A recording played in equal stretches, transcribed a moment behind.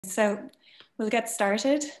So we'll get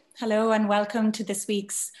started. Hello and welcome to this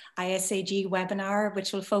week's ISAG webinar,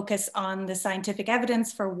 which will focus on the scientific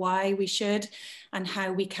evidence for why we should and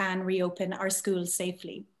how we can reopen our schools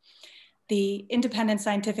safely. The Independent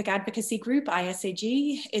Scientific Advocacy Group,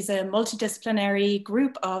 ISAG, is a multidisciplinary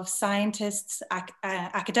group of scientists,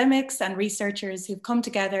 academics and researchers who've come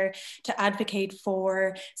together to advocate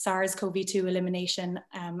for SARS-CoV-2 elimination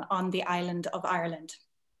on the island of Ireland.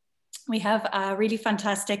 We have a really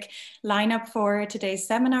fantastic lineup for today's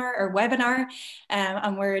seminar or webinar,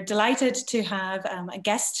 and we're delighted to have a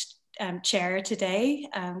guest chair today.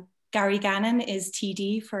 Gary Gannon is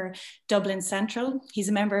TD for Dublin Central. He's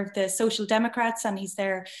a member of the Social Democrats and he's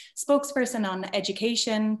their spokesperson on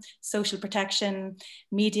education, social protection,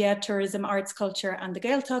 media, tourism, arts, culture, and the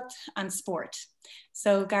Gaeltacht and sport.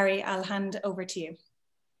 So Gary, I'll hand over to you.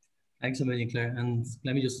 Thanks a million, Claire. And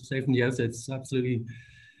let me just say from the outset,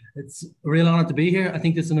 it's a real honour to be here. I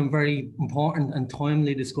think this is a very important and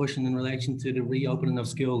timely discussion in relation to the reopening of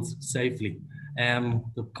schools safely.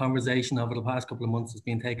 The conversation over the past couple of months has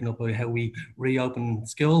been taken up by how we reopen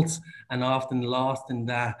schools, and often lost in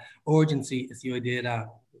that urgency is the idea that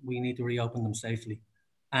we need to reopen them safely.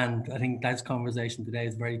 And I think that conversation today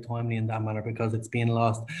is very timely in that manner because it's being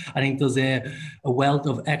lost. I think there's a wealth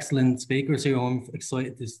of excellent speakers here I'm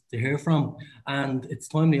excited to hear from. And it's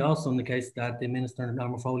timely also in the case that the Minister,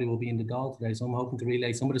 Norma Foley, will be in the Dáil today. So I'm hoping to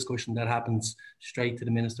relay some of the discussion that happens straight to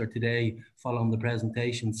the Minister today following the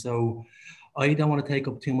presentation. So I don't want to take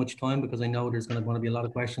up too much time because I know there's going to be a lot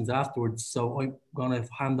of questions afterwards. So I'm going to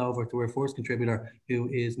hand over to our first contributor, who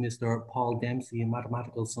is Mr. Paul Dempsey, a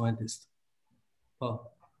mathematical scientist. Paul.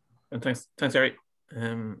 And thanks, Eric.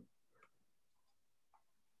 So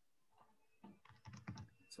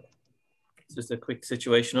just a quick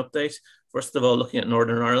situation update. First of all, looking at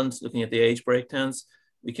Northern Ireland, looking at the age breakdowns,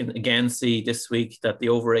 we can again see this week that the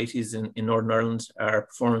over 80s in Northern Ireland are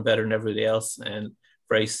performing better than everybody else, and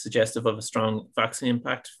very suggestive of a strong vaccine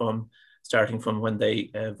impact starting from when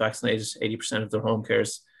they vaccinated 80% of their home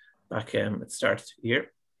cares back at the start of the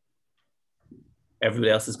year.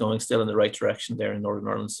 Everybody else is going still in the right direction there in Northern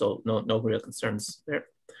Ireland, so no real concerns there.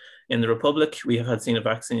 In the Republic, we have seen a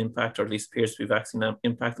vaccine impact, or at least appears to be vaccine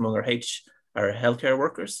impact among our healthcare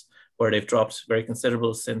workers, where they've dropped very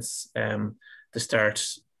considerable since the start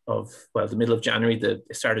of, well, the middle of January. The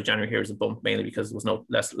start of January here is a bump, mainly because there was no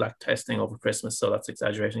less testing over Christmas, so that's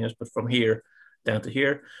exaggerating it. But from here down to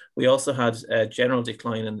here, we also had a general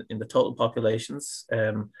decline in the total populations.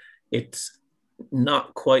 It's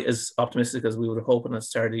not quite as optimistic as we would have hoped at the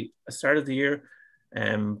start of the year,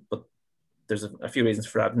 but there's a few reasons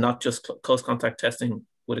for that. Not just close contact testing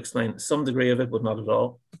would explain some degree of it, but not at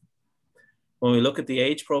all. When we look at the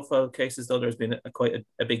age profile cases, though, there's been quite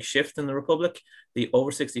a big shift in the Republic. The over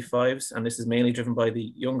 65s, and this is mainly driven by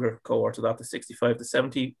the younger cohort of that, the 65 to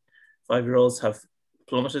 75-year-olds have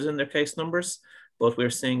plummeted in their case numbers, but we're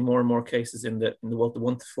seeing more and more cases in the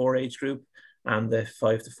 1 to 4 age group and the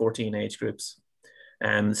 5 to 14 age groups.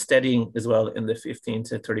 Steadying as well in the 15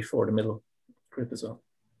 to 34, the middle group as well.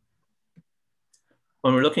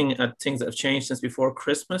 When we're looking at things that have changed since before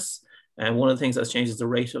Christmas, one of the things that's changed is the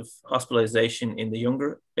rate of hospitalization in the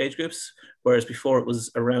younger age groups, whereas before it was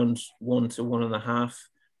around 1 to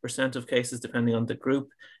 1.5% of cases, depending on the group.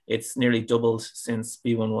 It's nearly doubled since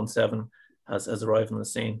B117 has arrived on the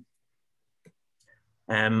scene.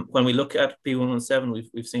 When we look at B117,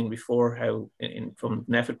 we've seen before how from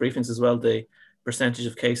NEFIT briefings as well, the percentage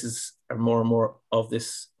of cases are more and more of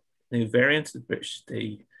this new variant,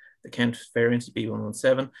 the Kent variant,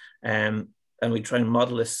 B117, and we try and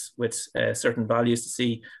model this with certain values to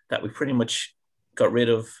see that we pretty much got rid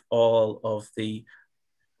of all of the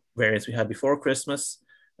variants we had before Christmas,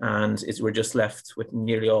 and we're just left with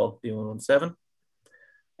nearly all B117.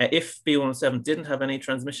 If B117 didn't have any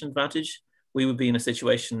transmission advantage, we would be in a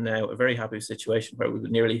situation now, a very happy situation, where we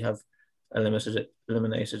would nearly have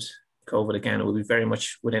eliminated COVID again. It would be very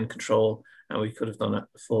much within control, and we could have done a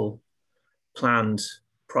full planned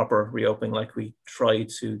proper reopening like we tried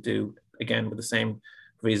to do, again with the same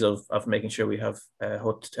visa of making sure we have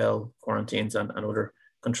hotel quarantines and other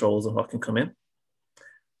controls on what can come in.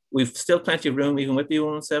 We've still plenty of room even with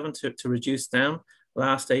B117 to reduce down.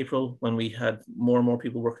 Last April, when we had more and more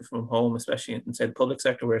people working from home, especially in say the public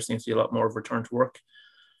sector, where it seems to be a lot more of return to work,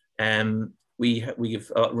 we have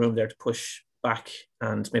a lot of room there to push back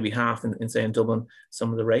and maybe half in say in Dublin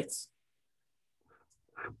some of the rates.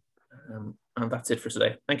 And that's it for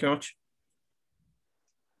today. Thank you very much.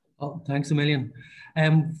 Oh, thanks a million.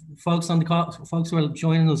 Folks on the call, folks who are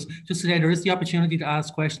joining us, just today, there is the opportunity to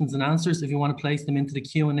ask questions and answers. If you want to place them into the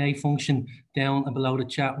Q&A function down below the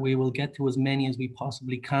chat, we will get to as many as we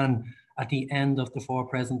possibly can at the end of the 4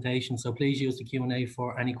 presentations. So please use the Q&A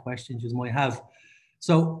for any questions you might have.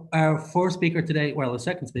 So our first speaker today, well, the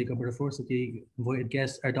second speaker, but the first of the invited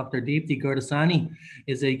guests, are Dr. Deepti Gurdasani,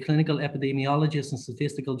 is a clinical epidemiologist and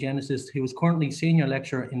statistical geneticist who is currently senior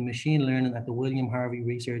lecturer in machine learning at the William Harvey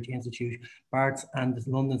Research Institute, Barts, and the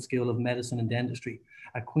London School of Medicine and Dentistry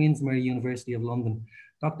at Queensmere University of London.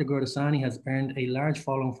 Dr. Gurdasani has earned a large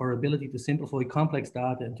following for her ability to simplify complex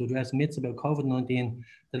data and to address myths about COVID-19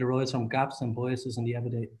 that arise from gaps and biases in the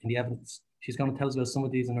evidence. She's going to tell us about some of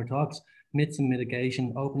these in her talks. Myths and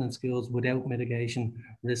mitigation, opening schools without mitigation,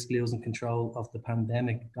 risk losing control of the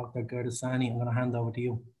pandemic. Dr. Gurdasani, I'm going to hand over to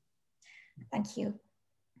you. Thank you.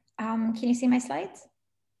 Can you see my slides?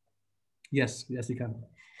 Yes, yes, you can.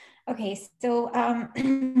 Okay, so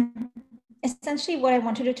essentially what I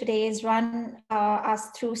want to do today is run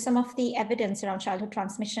us through some of the evidence around childhood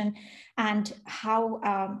transmission and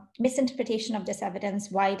how misinterpretation of this evidence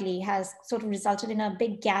widely has sort of resulted in a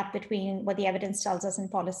big gap between what the evidence tells us in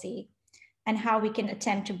policy and how we can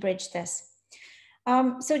attempt to bridge this.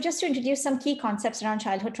 So just to introduce some key concepts around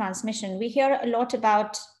childhood transmission, we hear a lot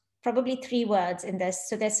about probably 3 words in this.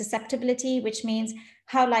 So there's susceptibility, which means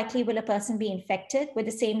how likely will a person be infected with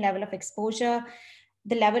the same level of exposure,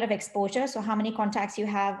 the level of exposure, so how many contacts you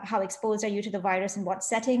have, how exposed are you to the virus in what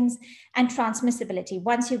settings, and transmissibility.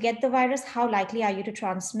 Once you get the virus, how likely are you to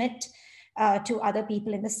transmit to other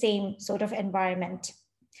people in the same sort of environment.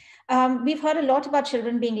 We've heard a lot about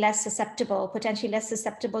children being less susceptible, potentially less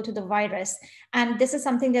susceptible to the virus. And this is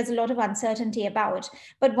something there's a lot of uncertainty about.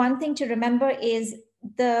 But one thing to remember is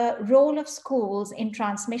the role of schools in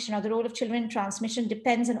transmission, or the role of children in transmission,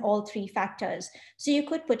 depends on all 3 factors. So you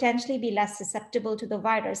could potentially be less susceptible to the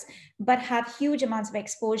virus, but have huge amounts of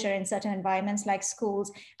exposure in certain environments like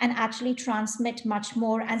schools and actually transmit much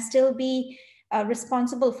more and still be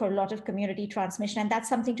responsible for a lot of community transmission. And that's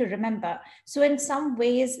something to remember. So in some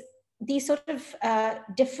ways, these sort of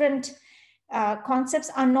different concepts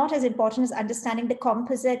are not as important as understanding the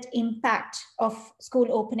composite impact of school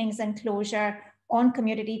openings and closure on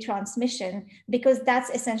community transmission, because that's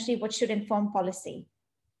essentially what should inform policy.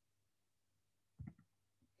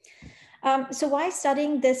 So why is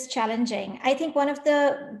studying this challenging? I think one of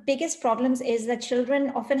the biggest problems is that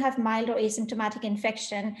children often have mild or asymptomatic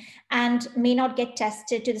infection and may not get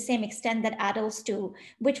tested to the same extent that adults do,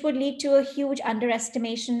 which would lead to a huge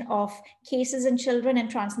underestimation of cases in children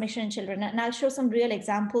and transmission in children. And I'll show some real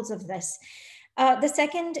examples of this. The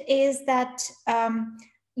second is that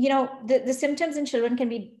the symptoms in children can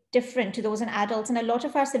be different to those in adults. And a lot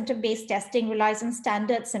of our symptom-based testing relies on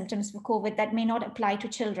standard symptoms for COVID that may not apply to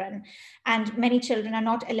children. And many children are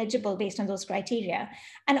not eligible based on those criteria.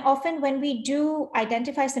 And often when we do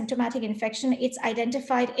identify symptomatic infection, it's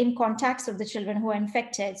identified in contacts of the children who are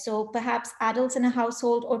infected. So perhaps adults in a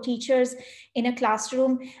household or teachers in a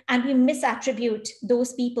classroom, and we misattribute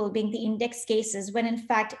those people being the index cases when in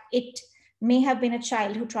fact it may have been a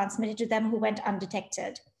child who transmitted to them who went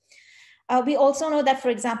undetected. We also know that, for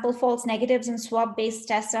example, false negatives in swab-based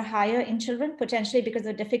tests are higher in children, potentially because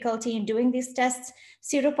of difficulty in doing these tests.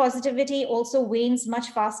 Seropositivity also wanes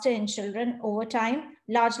much faster in children over time,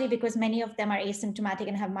 largely because many of them are asymptomatic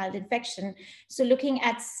and have mild infection. So looking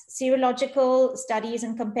at serological studies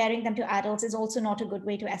and comparing them to adults is also not a good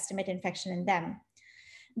way to estimate infection in them.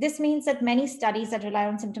 This means that many studies that rely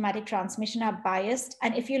on symptomatic transmission are biased.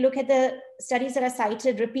 And if you look at the studies that are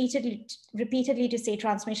cited repeatedly to say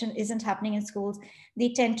transmission isn't happening in schools,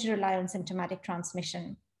 they tend to rely on symptomatic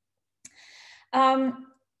transmission. And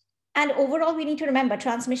overall, we need to remember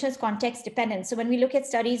transmission is context dependent. So when we look at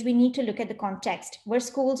studies, we need to look at the context. Were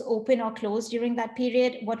schools open or closed during that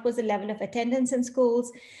period? What was the level of attendance in schools?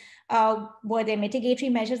 Were there mitigatory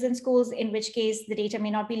measures in schools, in which case the data may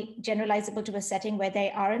not be generalizable to a setting where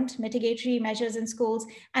there aren't mitigatory measures in schools?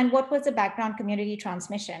 And what was the background community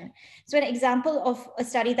transmission? So an example of a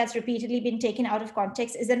study that's repeatedly been taken out of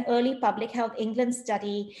context is an early Public Health England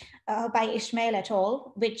study by Ishmael et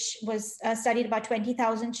al., which was studied about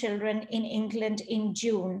 20,000 children in England in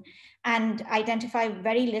June and identified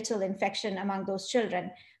very little infection among those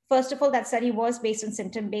children. First of all, that study was based on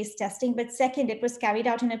symptom-based testing, but second, it was carried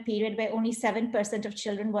out in a period where only 7% of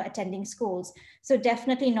children were attending schools. So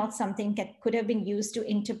definitely not something that could have been used to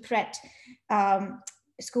interpret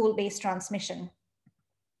school-based transmission.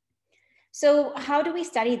 So how do we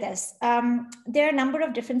study this? There are a number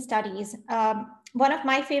of different studies. One of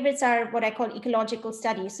my favorites are what I call ecological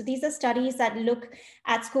studies. So these are studies that look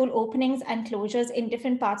at school openings and closures in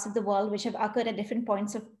different parts of the world, which have occurred at different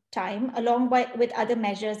points of time, along with other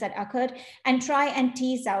measures that occurred, and try and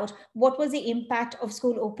tease out what was the impact of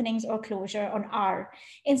school openings or closure on R.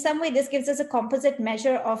 In some way, this gives us a composite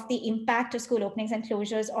measure of the impact of school openings and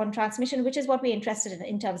closures on transmission, which is what we're interested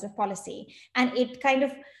in terms of policy. And it kind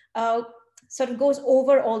of sort of goes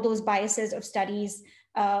over all those biases of studies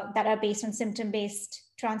that are based on symptom-based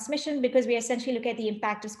transmission, because we essentially look at the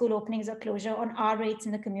impact of school openings or closure on R rates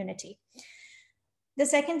in the community. The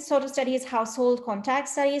second sort of study is household contact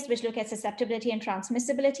studies, which look at susceptibility and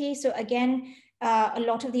transmissibility. So again, a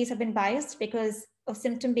lot of these have been biased because of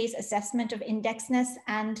symptom-based assessment of indexness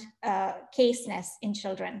and caseness in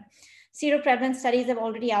children. Seroprevalence studies have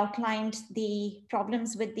already outlined the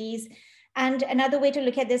problems with these. And another way to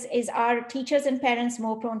look at this is, are teachers and parents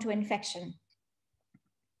more prone to infection?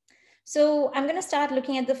 So I'm going to start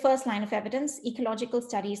looking at the first line of evidence, ecological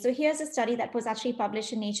studies. So here's a study that was actually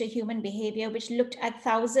published in Nature Human Behavior, which looked at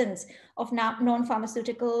thousands of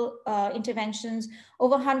non-pharmaceutical interventions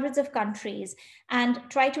over hundreds of countries and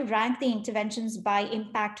tried to rank the interventions by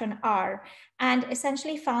impact on R, and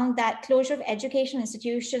essentially found that closure of education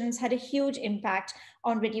institutions had a huge impact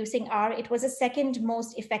on reducing R. It was the second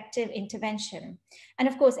most effective intervention. And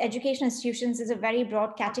of course, education institutions is a very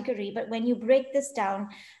broad category, but when you break this down,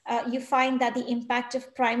 you find that the impact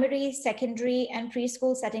of primary, secondary, and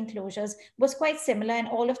preschool setting closures was quite similar, and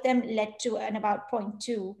all of them led to an about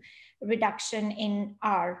 0.2 reduction in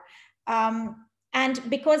R. And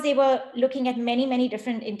because they were looking at many, many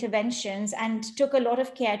different interventions and took a lot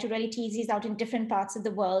of care to really tease these out in different parts of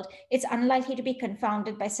the world, it's unlikely to be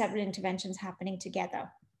confounded by several interventions happening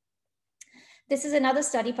together. This is another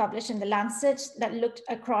study published in The Lancet that looked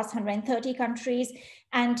across 130 countries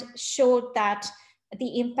and showed that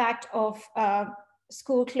the impact of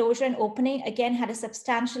school closure and opening again had a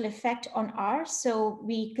substantial effect on R. So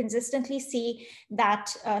we consistently see that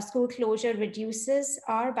school closure reduces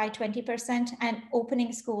R by 20%, and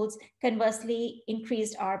opening schools conversely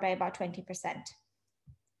increased R by about 20%.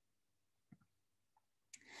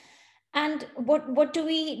 And what do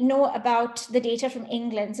we know about the data from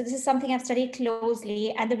England? So this is something I've studied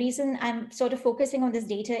closely. And the reason I'm sort of focusing on this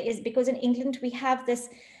data is because in England, we have this,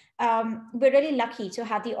 we're really lucky to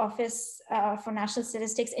have the Office for National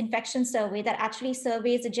Statistics infection survey that actually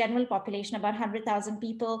surveys the general population, about 100,000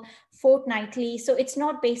 people fortnightly. So it's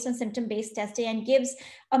not based on symptom-based testing and gives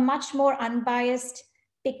a much more unbiased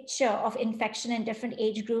picture of infection in different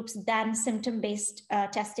age groups than symptom-based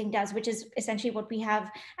testing does, which is essentially what we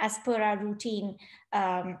have as per our routine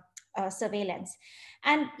surveillance.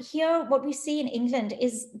 And here, what we see in England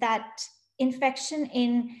is that infection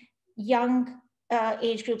in young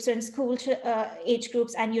age groups, so in school age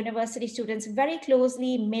groups and university students, very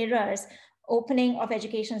closely mirrors opening of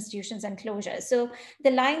education institutions and closures. So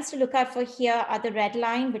the lines to look out for here are the red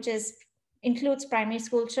line, which includes primary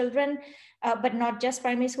school children, but not just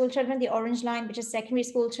primary school children, the orange line, which is secondary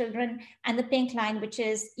school children, and the pink line, which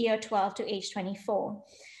is year 12 to age 24.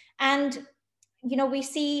 And we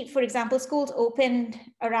see, for example, schools opened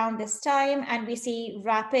around this time, and we see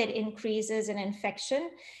rapid increases in infection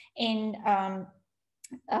in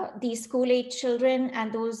these school-age children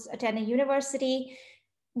and those attending university.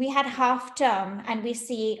 We had half term, and we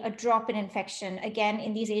see a drop in infection again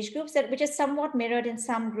in these age groups, which is somewhat mirrored in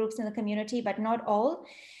some groups in the community, but not all.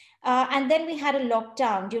 And then we had a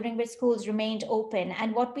lockdown during which schools remained open.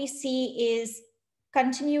 And what we see is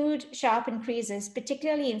continued sharp increases,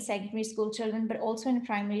 particularly in secondary school children, but also in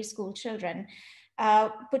primary school children,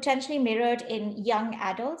 potentially mirrored in young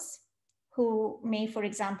adults who may, for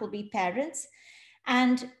example, be parents.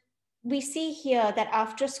 And we see here that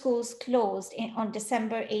after schools closed on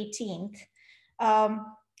December 18th,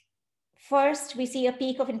 first, we see a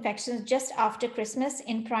peak of infections just after Christmas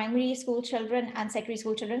in primary school children and secondary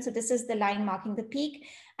school children. So this is the line marking the peak.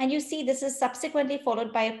 And you see this is subsequently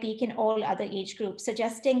followed by a peak in all other age groups,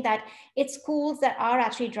 suggesting that it's schools that are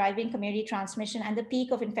actually driving community transmission, and the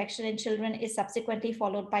peak of infection in children is subsequently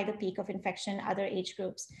followed by the peak of infection in other age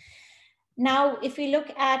groups. Now, if we look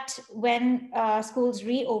at when schools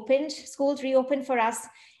reopened for us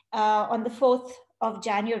on the 4th of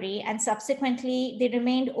January, and subsequently they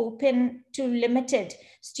remained open to limited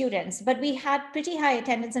students, but we had pretty high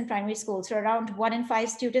attendance in primary schools. So around 1 in 5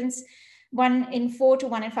 students, 1 in 4 to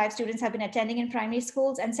 1 in 5 students have been attending in primary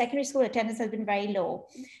schools, and secondary school attendance has been very low.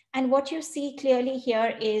 And what you see clearly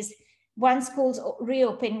here is once schools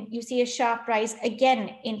reopen, you see a sharp rise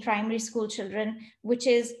again in primary school children, which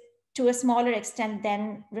is to a smaller extent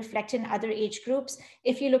than reflect in other age groups.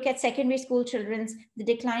 If you look at secondary school children, the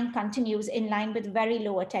decline continues in line with very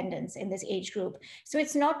low attendance in this age group. So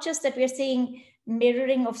it's not just that we're seeing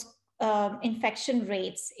mirroring of infection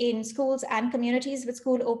rates in schools and communities with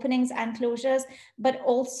school openings and closures, but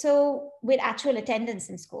also with actual attendance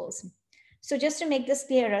in schools. So just to make this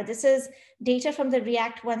clearer, this is data from the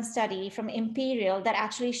REACT-1 study from Imperial that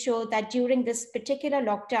actually showed that during this particular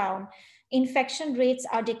lockdown, infection rates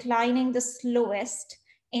are declining the slowest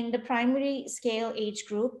in the primary scale age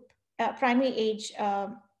group, primary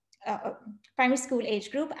school age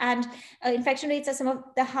group, and infection rates are some of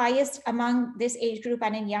the highest among this age group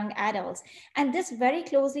and in young adults. And this very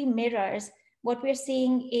closely mirrors what we're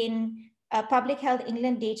seeing in Public Health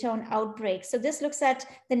England data on outbreaks. So this looks at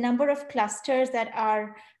the number of clusters that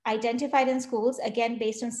are identified in schools, again,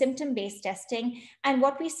 based on symptom-based testing. And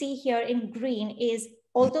what we see here in green is,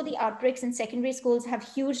 although the outbreaks in secondary schools have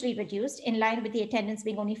hugely reduced, in line with the attendance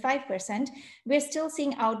being only 5%, we're still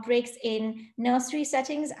seeing outbreaks in nursery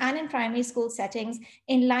settings and in primary school settings,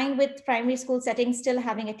 in line with primary school settings still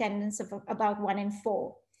having attendance of about 1 in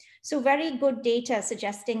 4. So very good data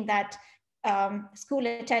suggesting that school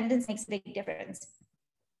attendance makes a big difference.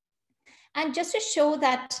 And just to show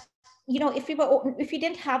that, you know, if we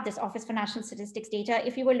didn't have this Office for National Statistics data,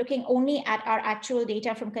 if we were looking only at our actual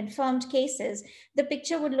data from confirmed cases, the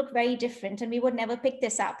picture would look very different and we would never pick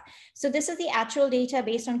this up. So this is the actual data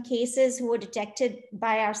based on cases who were detected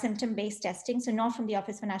by our symptom-based testing, so not from the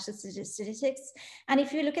Office for National Statistics. And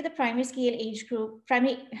if you look at the primary school age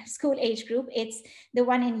group, it's the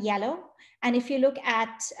one in yellow. And if you look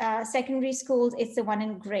at secondary schools, it's the one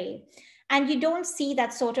in gray. And you don't see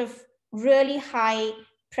that sort of really high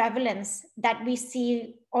prevalence that we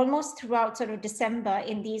see almost throughout sort of December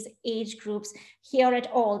in these age groups here at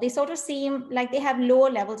all. They sort of seem like they have lower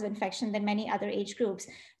levels of infection than many other age groups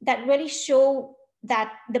that really show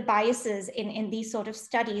that the biases in these sort of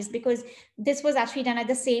studies, because this was actually done at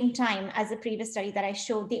the same time as the previous study that I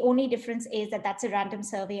showed. The only difference is that that's a random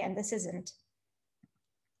survey and this isn't.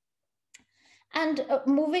 And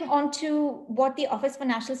moving on to what the Office for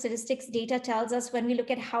National Statistics data tells us when we look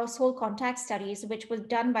at household contact studies, which was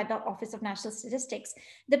done by the Office of National Statistics,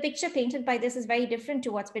 the picture painted by this is very different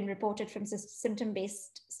to what's been reported from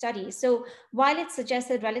symptom-based studies. So while it suggests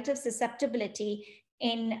that relative susceptibility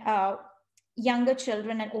in younger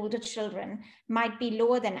children and older children might be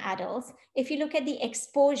lower than adults, if you look at the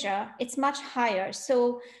exposure, it's much higher.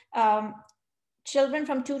 So children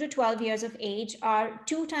from 2 to 12 years of age are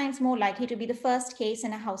 2 times more likely to be the first case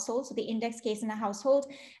in a household, so the index case in a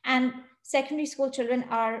household, and secondary school children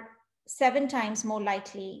are 7 times more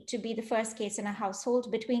likely to be the first case in a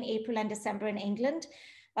household between April and December in England,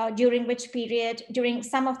 during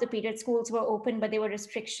some of the period schools were open, but there were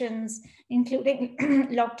restrictions, including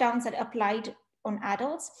lockdowns that applied on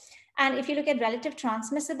adults. And if you look at relative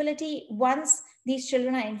transmissibility, once these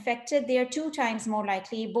children are infected, they are 2 times more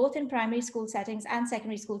likely, both in primary school settings and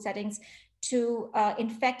secondary school settings, to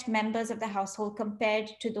infect members of the household compared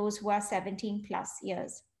to those who are 17 plus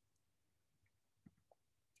years.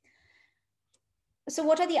 So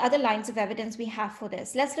what are the other lines of evidence we have for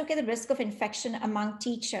this? Let's look at the risk of infection among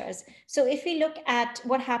teachers. So if we look at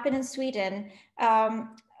what happened in Sweden,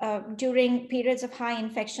 during periods of high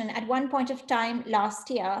infection at one point of time last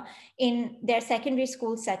year in their secondary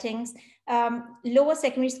school settings, lower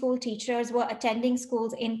secondary school teachers were attending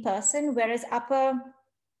schools in person, whereas lower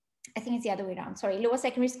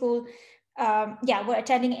secondary school were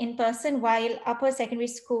attending in person, while upper secondary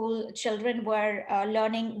school children were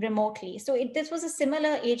learning remotely. So this was a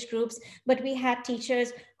similar age groups, but we had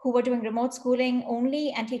teachers who were doing remote schooling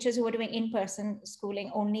only and teachers who were doing in-person schooling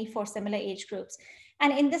only for similar age groups.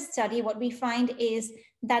 And in this study, what we find is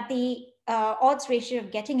that the odds ratio of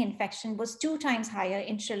getting infection was 2 times higher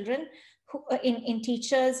in children, in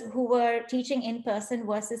teachers who were teaching in person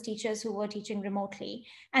versus teachers who were teaching remotely.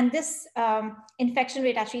 And this infection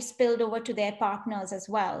rate actually spilled over to their partners as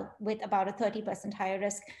well, with about a 30% higher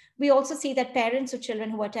risk. We also see that parents of children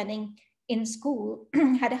who were attending in school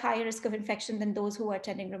had a higher risk of infection than those who were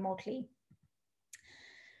attending remotely.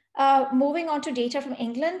 Moving on to data from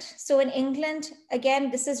England. So in England,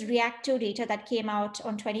 again, this is REACT-2 data that came out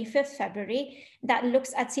on 25th February that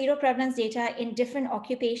looks at seroprevalence data in different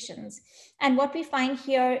occupations. And what we find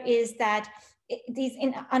here is that these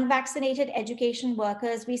in unvaccinated education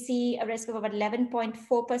workers, we see a risk of about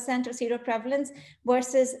 11.4% of seroprevalence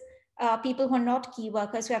versus people who are not key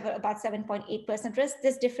workers who have about 7.8% risk.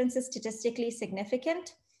 This difference is statistically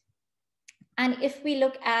significant. And if we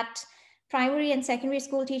look at primary and secondary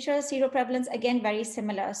school teachers, seroprevalence, again, very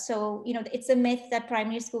similar. So, it's a myth that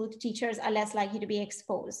primary school teachers are less likely to be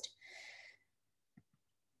exposed.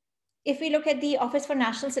 If we look at the Office for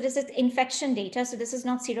National Statistics infection data, so this is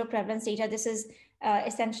not seroprevalence data, this is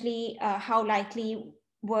essentially how likely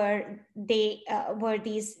were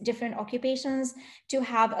these different occupations to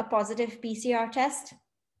have a positive PCR test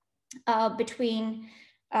between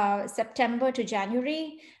September to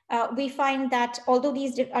January. We find that although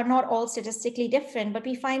these are not all statistically different, but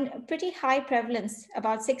we find a pretty high prevalence,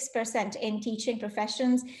 about 6% in teaching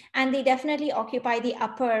professions, and they definitely occupy the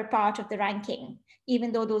upper part of the ranking,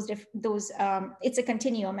 even though it's a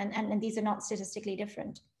continuum and these are not statistically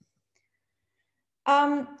different.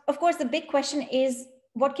 Of course, the big question is,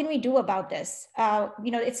 what can we do about this?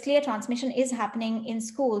 It's clear transmission is happening in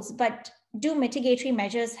schools, but do mitigatory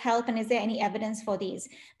measures help, and is there any evidence for these?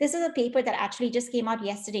 This is a paper that actually just came out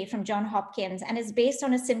yesterday from Johns Hopkins, and is based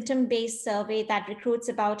on a symptom-based survey that recruits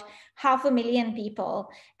about 500,000 people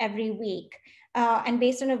every week. And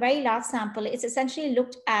based on a very large sample, it's essentially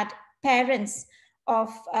looked at parents of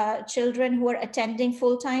children who are attending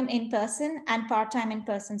full-time in-person and part-time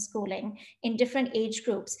in-person schooling in different age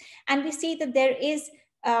groups. And we see that there is,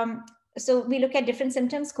 so we look at different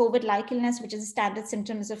symptoms, COVID-like illness, which is standard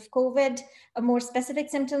symptoms of COVID, more specific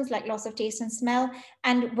symptoms like loss of taste and smell,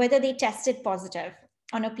 and whether they tested positive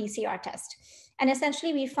on a PCR test. And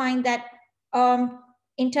essentially we find that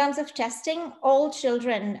in terms of testing, all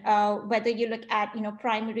children, whether you look at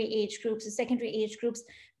primary age groups or secondary age groups,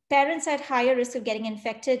 parents are at higher risk of getting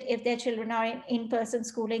infected if their children are in-person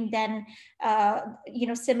schooling than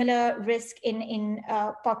similar risk in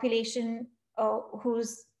population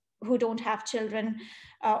who don't have children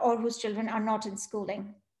or whose children are not in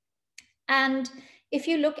schooling. And if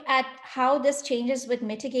you look at how this changes with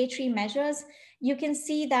mitigatory measures, you can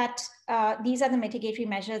see that these are the mitigatory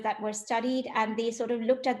measures that were studied, and they sort of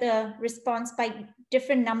looked at the response by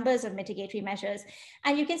different numbers of mitigatory measures.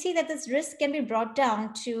 And you can see that this risk can be brought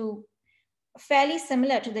down to fairly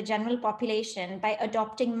similar to the general population by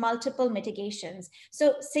adopting multiple mitigations.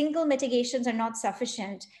 So single mitigations are not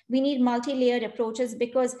sufficient. We need multi-layered approaches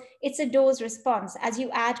because it's a dose response. As you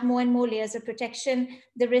add more and more layers of protection,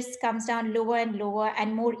 the risk comes down lower and lower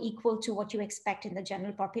and more equal to what you expect in the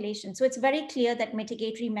general population. So it's very clear that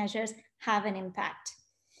mitigatory measures have an impact.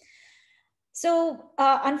 So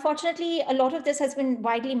unfortunately, a lot of this has been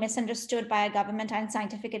widely misunderstood by our government and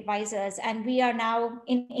scientific advisors. And we are now,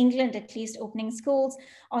 in England at least, opening schools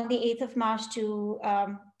on the 8th of March to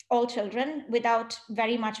all children without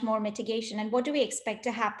very much more mitigation. And what do we expect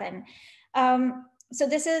to happen? So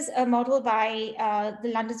this is a model by the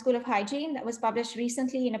London School of Hygiene that was published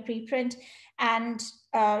recently in a preprint, and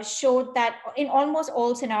showed that in almost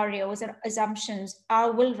all scenarios and assumptions,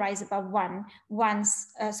 R will rise above 1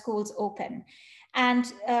 once schools open. And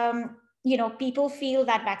people feel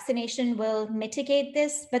that vaccination will mitigate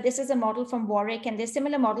this, but this is a model from Warwick, and there's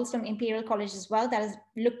similar models from Imperial College as well that has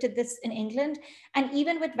looked at this in England. And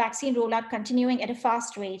even with vaccine rollout continuing at a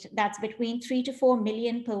fast rate, that's between 3 to 4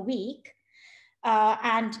 million per week,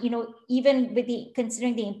 and even with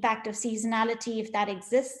considering the impact of seasonality, if that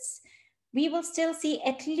exists, we will still see,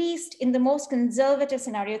 at least in the most conservative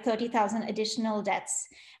scenario, 30,000 additional deaths.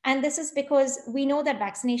 And this is because we know that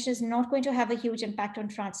vaccination is not going to have a huge impact on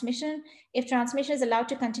transmission. If transmission is allowed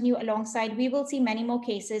to continue alongside, we will see many more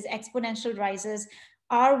cases, exponential rises.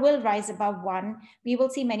 R will rise above 1. We will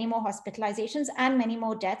see many more hospitalizations and many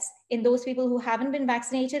more deaths in those people who haven't been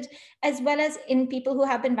vaccinated, as well as in people who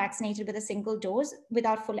have been vaccinated with a single dose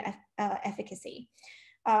without full efficacy.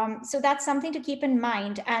 So that's something to keep in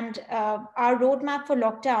mind. And our roadmap for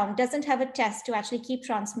lockdown doesn't have a test to actually keep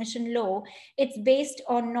transmission low. It's based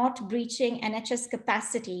on not breaching NHS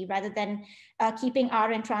capacity rather than keeping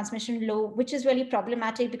R and transmission low, which is really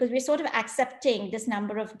problematic because we're sort of accepting this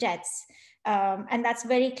number of deaths. And that's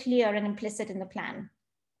very clear and implicit in the plan.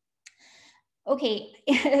 Okay,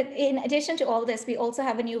 in addition to all this, we also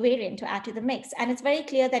have a new variant to add to the mix. And it's very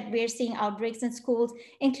clear that we're seeing outbreaks in schools,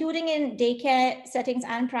 including in daycare settings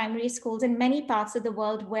and primary schools in many parts of the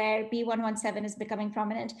world where B117 is becoming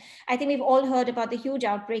prominent. I think we've all heard about the huge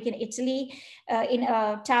outbreak in Italy, in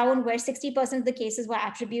a town where 60% of the cases were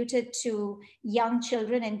attributed to young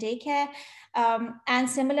children in daycare, and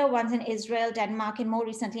similar ones in Israel, Denmark, and more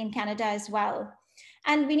recently in Canada as well.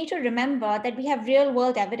 And we need to remember that we have real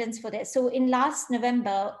world evidence for this. So in last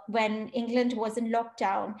November, when England was in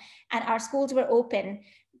lockdown and our schools were open,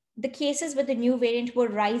 the cases with the new variant were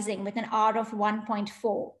rising with an R of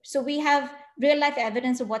 1.4. So we have real life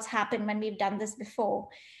evidence of what's happened when we've done this before.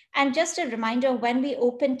 And just a reminder, when we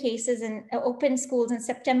opened cases and open schools in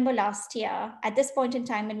September last year, at this point in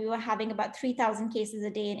time, when we were having about 3,000 cases a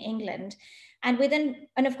day in England,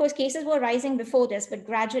 and of course, cases were rising before this, but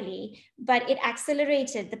gradually, but it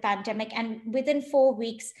accelerated the pandemic. And within 4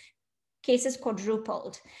 weeks, cases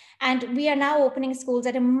quadrupled. And we are now opening schools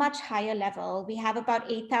at a much higher level. We have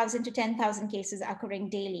about 8,000 to 10,000 cases occurring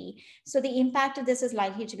daily. So the impact of this is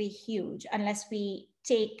likely to be huge unless we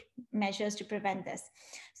take measures to prevent this.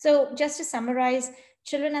 So just to summarize,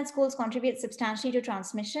 children and schools contribute substantially to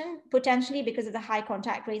transmission, potentially because of the high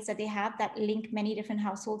contact rates that they have that link many different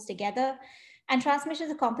households together. And transmission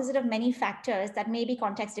is a composite of many factors that may be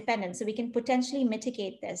context dependent, so we can potentially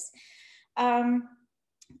mitigate this.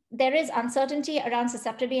 There is uncertainty around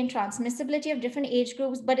susceptibility and transmissibility of different age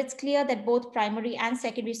groups, but it's clear that both primary and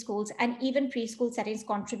secondary schools and even preschool settings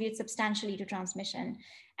contribute substantially to transmission.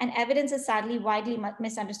 And evidence is sadly widely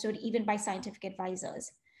misunderstood even by scientific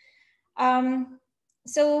advisors.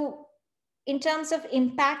 So in terms of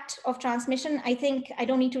impact of transmission, I think I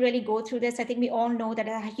don't need to really go through this. I think we all know that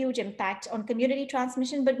it has a huge impact on community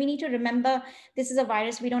transmission, but we need to remember this is a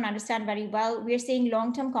virus we don't understand very well. We're seeing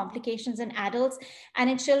long-term complications in adults, and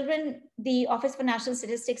in children, the Office for National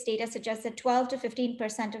Statistics data suggests that 12 to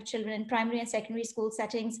 15% of children in primary and secondary school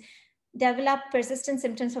settings develop persistent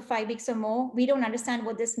symptoms for 5 weeks or more. We don't understand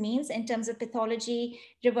what this means in terms of pathology,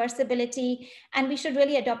 reversibility, and we should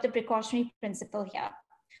really adopt the precautionary principle here.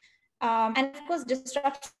 And of course,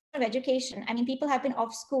 disruption of education. I mean, people have been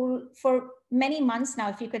off school for many months now,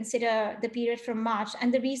 if you consider the period from March.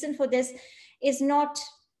 And the reason for this is not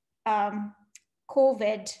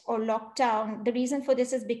COVID or lockdown. The reason for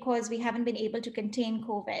this is because we haven't been able to contain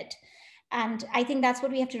COVID. And I think that's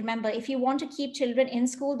what we have to remember. If you want to keep children in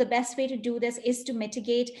school, the best way to do this is to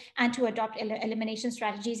mitigate and to adopt elimination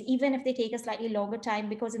strategies, even if they take a slightly longer time,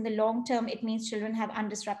 because in the long term, it means children have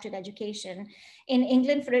undisrupted education. In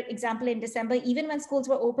England, for example, in December, even when schools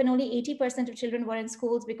were open, only 80% of children were in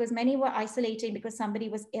schools because many were isolating because somebody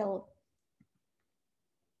was ill.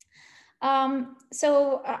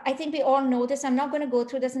 So I think we all know this. I'm not going to go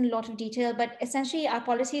through this in a lot of detail, but essentially our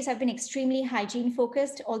policies have been extremely hygiene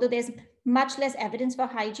focused, although there's much less evidence for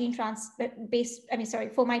hygiene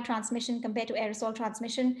fomi transmission compared to aerosol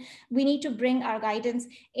transmission. We need to bring our guidance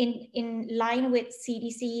in line with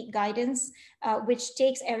CDC guidance, which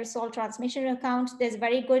takes aerosol transmission into account. There's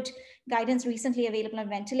very good guidance recently available on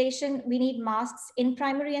ventilation. We need masks in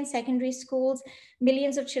primary and secondary schools.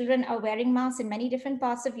 Millions of children are wearing masks in many different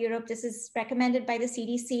parts of Europe. This is recommended by the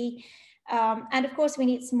CDC. And of course, we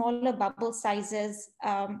need smaller bubble sizes,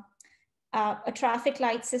 a traffic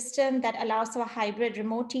light system that allows for hybrid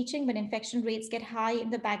remote teaching when infection rates get high in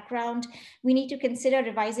the background. We need to consider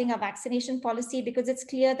revising our vaccination policy because it's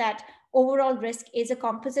clear that overall risk is a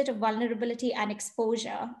composite of vulnerability and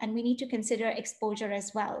exposure, and we need to consider exposure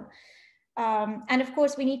as well. And of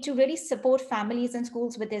course, we need to really support families and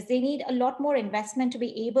schools with this. They need a lot more investment to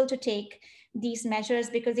be able to take these measures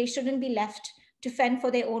because they shouldn't be left to fend for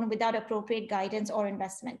their own without appropriate guidance or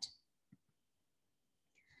investment.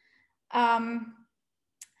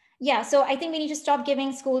 Yeah, so I think we need to stop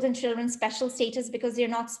giving schools and children special status because they're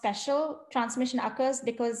not special. Transmission occurs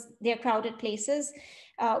because they're crowded places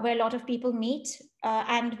where a lot of people meet.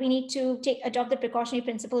 And we need to adopt the precautionary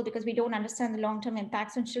principle because we don't understand the long-term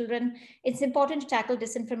impacts on children. It's important to tackle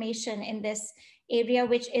disinformation in this area,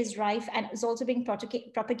 which is rife and is also being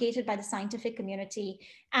propagated by the scientific community.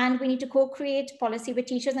 And we need to co-create policy with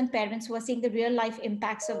teachers and parents who are seeing the real life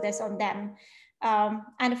impacts of this on them.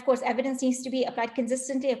 And of course, evidence needs to be applied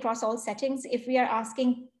consistently across all settings. If we are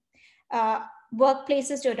asking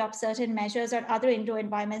workplaces to adopt certain measures or other indoor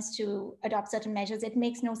environments to adopt certain measures, it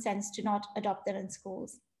makes no sense to not adopt them in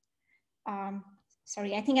schools.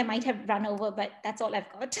 Sorry, I think I might have run over, but that's all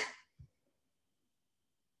I've got.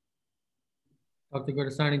 Dr.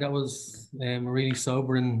 Gurdasani, that was a really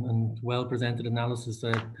sobering and well-presented analysis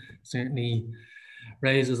that certainly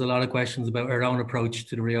raises a lot of questions about our own approach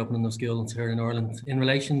to the reopening of schools here in Ireland. In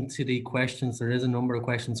relation to the questions, there is a number of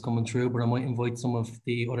questions coming through, but I might invite some of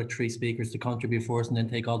the other three speakers to contribute first and then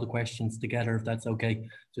take all the questions together, if that's okay,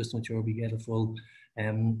 just to ensure we get a full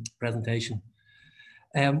presentation.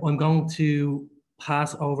 I'm going to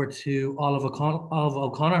pass over to Olive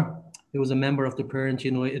O'Connor, who was a member of the Parents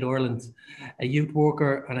United Ireland, a youth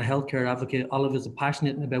worker and a healthcare advocate. Olive is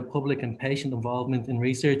passionate about public and patient involvement in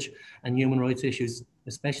research and human rights issues,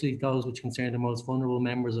 especially those which concern the most vulnerable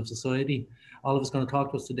members of society. Olive is going to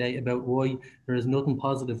talk to us today about why there is nothing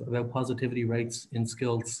positive about positivity rates in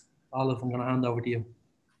schools. Olive, I'm going to hand over to you.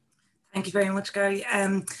 Thank you very much, Gary.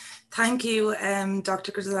 Thank you,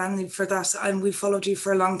 Dr. Gurdasani, for that. We've followed you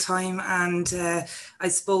for a long time, and I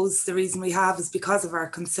suppose the reason we have is because of our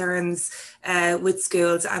concerns with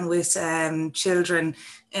schools and with children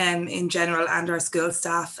in general, and our school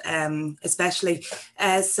staff especially.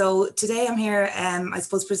 So today I'm here, I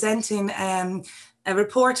suppose, presenting a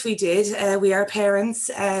report we did. We are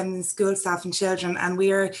parents, school staff and children, and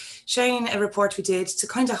we are sharing a report we did to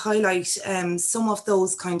kind of highlight some of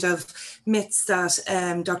those kind of myths that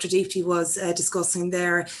Dr. Deepti was discussing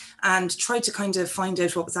there, and try to kind of find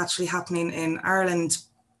out what was actually happening in Ireland.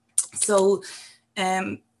 So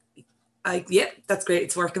yeah, that's great,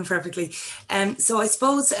 it's working perfectly. So I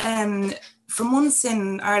suppose for months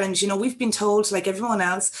in Ireland, you know, we've been told, like everyone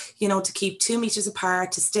else, you know, to keep 2 meters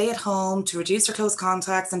apart, to stay at home, to reduce our close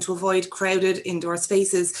contacts, and to avoid crowded indoor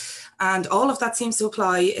spaces. And all of that seems to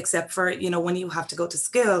apply, except for, you know, when you have to go to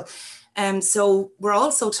school. So we're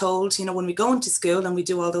also told, you know, when we go into school and we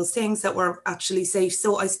do all those things, that we're actually safe.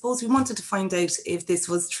 So I suppose we wanted to find out if this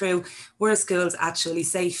was true. Were schools actually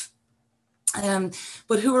safe?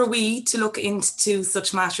 But who are we to look into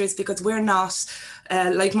such matters? Because we're not,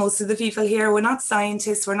 like most of the people here, we're not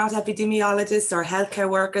scientists, we're not epidemiologists or healthcare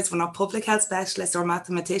workers, we're not public health specialists or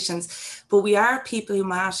mathematicians, but we are people who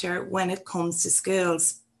matter when it comes to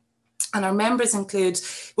schools. And our members include,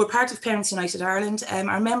 we're part of Parents United Ireland.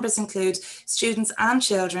 Our members include students and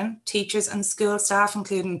children, teachers and school staff,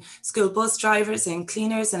 including school bus drivers and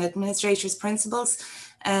cleaners and administrators, principals.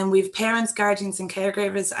 And we have parents, guardians and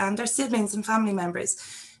caregivers, and their siblings and family members.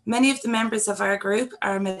 Many of the members of our group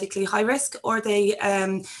are medically high risk, or they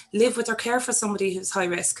live with or care for somebody who's high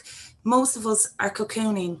risk. Most of us are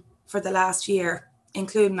cocooning for the last year,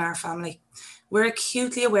 including our family. We're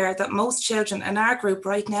acutely aware that most children in our group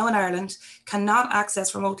right now in Ireland cannot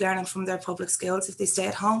access remote learning from their public schools if they stay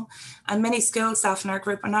at home. And many school staff in our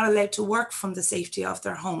group are not allowed to work from the safety of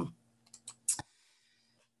their home.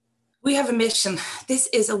 We have a mission. This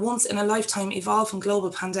is a once in a lifetime evolving global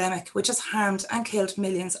pandemic which has harmed and killed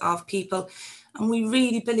millions of people. And we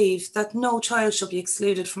really believe that no child should be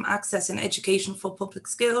excluded from accessing education for public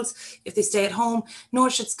schools if they stay at home, nor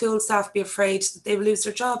should school staff be afraid that they will lose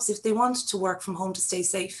their jobs if they want to work from home to stay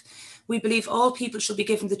safe. We believe all people should be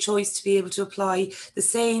given the choice to be able to apply the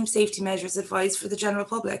same safety measures advised for the general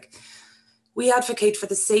public. We advocate for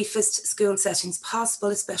the safest school settings possible,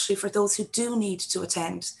 especially for those who do need to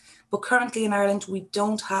attend. But currently in Ireland, we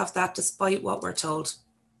don't have that despite what we're told.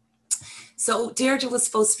 So Deirdre was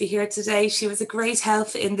supposed to be here today. She was a great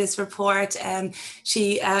help in this report.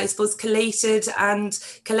 She, I suppose, collated and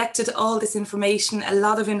collected all this information, a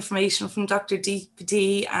lot of information from Dr.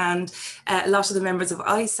 Deepti and a lot of the members of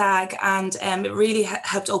ISAG. And it really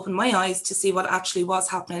helped open my eyes to see what actually was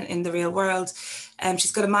happening in the real world.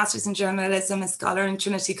 She's got a master's in journalism, a scholar in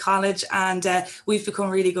Trinity College, and we've become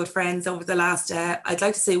really good friends over the last, I'd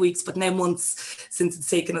like to say weeks, but now months since it's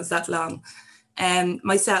taken us that long.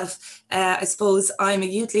 Myself, I suppose I'm a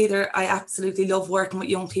youth leader. I absolutely love working with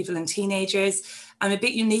young people and teenagers. I'm a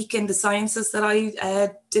bit unique in the sciences that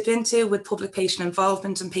I dip into with public patient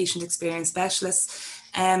involvement and patient experience specialists.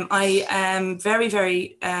 I am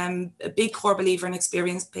very a big core believer in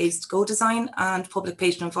experience-based co-design and public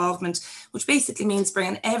patient involvement, which basically means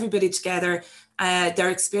bringing everybody together, their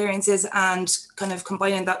experiences, and kind of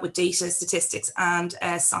combining that with data, statistics and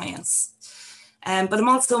science. But I'm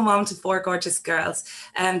also a mom to 4 gorgeous girls.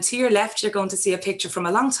 To your left, you're going to see a picture from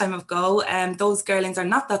a long time ago. Those girlings are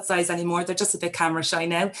not that size anymore. They're just a bit camera shy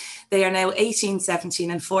now. They are now 18, 17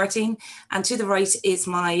 and 14. And to the right is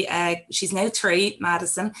my, she's now 3,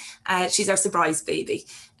 Madison. She's our surprise baby.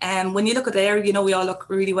 When you look at there, you know, we all look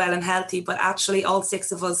really well and healthy, but actually all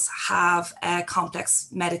 6 of us have complex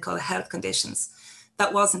medical health conditions.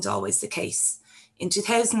 That wasn't always the case. In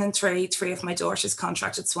 2003, 3 of my daughters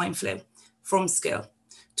contracted swine flu from school.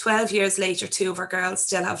 12 years later, 2 of our girls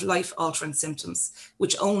still have life-altering symptoms,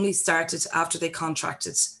 which only started after they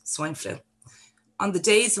contracted swine flu. On the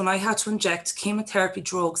days when I had to inject chemotherapy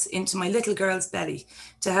drugs into my little girl's belly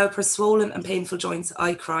to help her swollen and painful joints,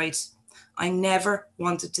 I cried. I never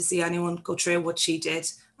wanted to see anyone go through what she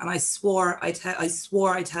did, and I swore I'd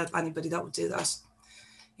help anybody that would do that.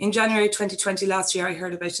 In January 2020 last year, I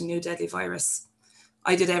heard about a new deadly virus.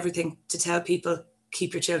 I did everything to tell people,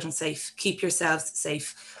 keep your children safe, keep yourselves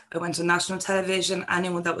safe. I went on national television,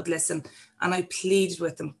 anyone that would listen, and I pleaded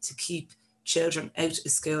with them to keep children out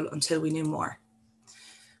of school until we knew more.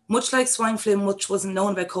 Much like swine flu, much wasn't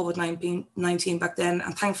known about COVID-19 back then,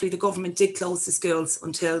 and thankfully the government did close the schools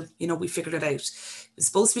until, you know, we figured it out. It was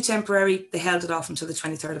supposed to be temporary, they held it off until the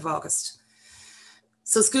 23rd of August.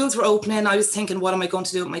 So schools were opening. I was thinking, what am I going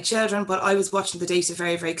to do with my children? But I was watching the data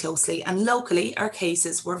very closely. And locally, our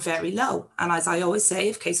cases were very low. And as I always say,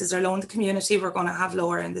 if cases are low in the community, we're going to have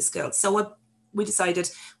lower in the schools. So we decided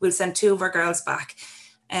we'll send 2 of our girls back.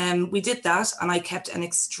 We did that, and I kept an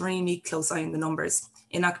extremely close eye on the numbers.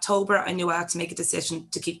 In October, I knew I had to make a decision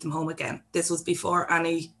to keep them home again. This was before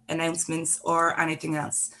any announcements or anything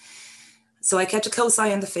else. So I kept a close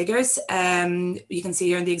eye on the figures. You can see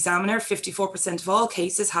here in the Examiner, 54% of all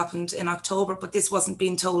cases happened in October, but this wasn't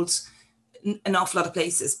being told in an awful lot of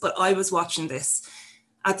places, but I was watching this.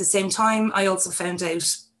 At the same time, I also found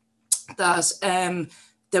out that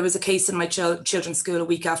there was a case in my children's school a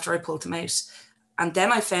week after I pulled them out. And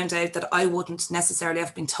then I found out that I wouldn't necessarily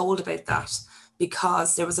have been told about that,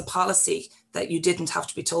 because there was a policy that you didn't have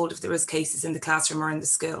to be told if there was cases in the classroom or in the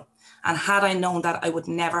school. And had I known that, I would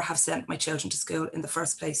never have sent my children to school in the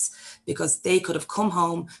first place, because they could have come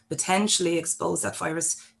home, potentially exposed that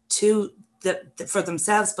virus to for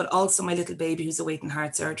themselves, but also my little baby who's awaiting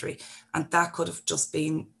heart surgery. And that could have just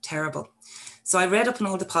been terrible. So I read up on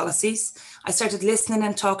all the policies. I started listening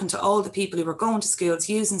and talking to all the people who were going to schools,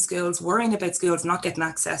 using schools, worrying about schools, not getting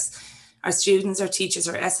access. Our students, our teachers,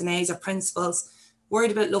 our SNAs, our principals,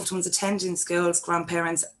 worried about loved ones attending schools,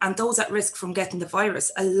 grandparents, and those at risk from getting the virus.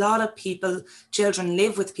 A lot of people, children,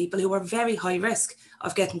 live with people who are very high risk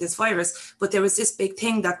of getting this virus, but there was this big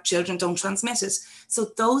thing that children don't transmit it. So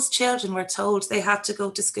those children were told they had to go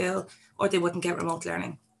to school or they wouldn't get remote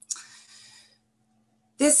learning.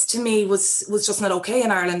 This to me was just not okay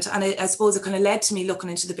in Ireland, and I suppose it kind of led to me looking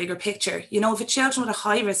into the bigger picture. You know, if a children with a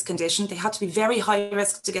high risk condition, they had to be very high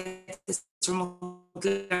risk to get this remote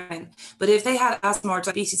learning. But if they had asthma or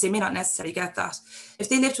diabetes, they may not necessarily get that. If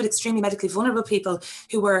they lived with extremely medically vulnerable people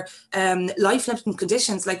who were life-limiting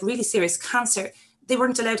conditions like really serious cancer, they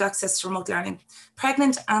weren't allowed access to remote learning.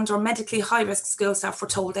 Pregnant and or medically high-risk school staff were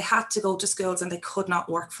told they had to go to schools and they could not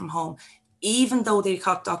work from home, even though they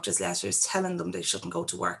got doctors' letters telling them they shouldn't go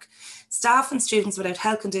to work. Staff and students without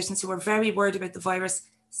health conditions who were very worried about the virus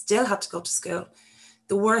still had to go to school.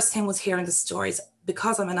 The worst thing was hearing the stories.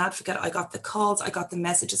 Because I'm an advocate, I got the calls, I got the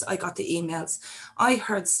messages, I got the emails. I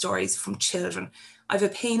heard stories from children. I have a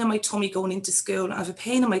pain in my tummy going into school. I have a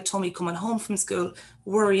pain in my tummy coming home from school,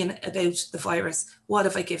 worrying about the virus. What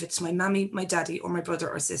if I give it to my mammy, my daddy, or my brother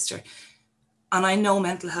or sister? And I know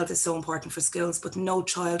mental health is so important for schools, but no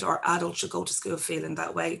child or adult should go to school feeling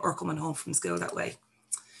that way or coming home from school that way.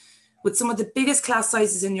 With some of the biggest class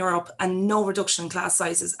sizes in Europe and no reduction in class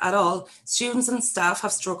sizes at all, students and staff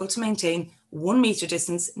have struggled to maintain 1 metre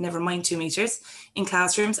distance, never mind 2 metres, in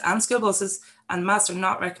classrooms and school buses, and masks are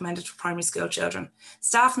not recommended for primary school children.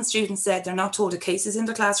 Staff and students said they're not told of cases in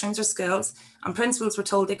their classrooms or schools, and principals were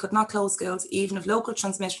told they could not close schools even if local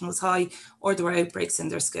transmission was high or there were outbreaks in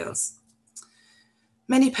their schools.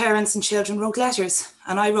 Many parents and children wrote letters,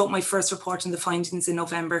 and I wrote my first report on the findings in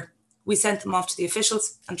November. We sent them off to the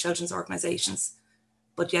officials and children's organisations,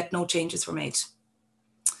 but yet no changes were made.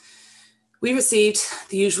 We received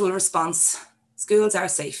the usual response: schools are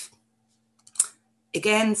safe.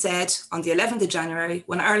 Again said on the 11th of January,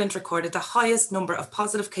 when Ireland recorded the highest number of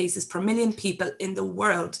positive cases per million people in the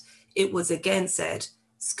world, it was again said,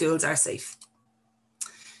 schools are safe.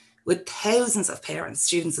 With thousands of parents,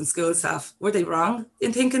 students and school staff, were they wrong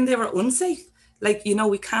in thinking they were unsafe? Like, you know,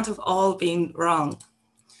 we can't have all been wrong.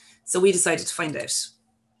 So we decided to find out.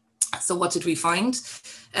 So what did we find?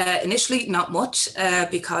 Initially, not much,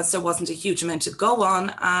 because there wasn't a huge amount to go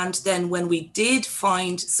on. And then when we did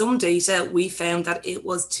find some data, we found that it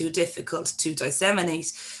was too difficult to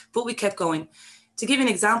disseminate, but we kept going. To give you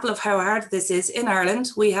an example of how hard this is, in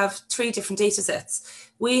Ireland, we have 3 different data sets.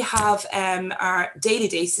 We have our daily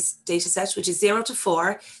data set, which is 0 to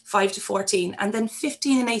 4, 5 to 14, and then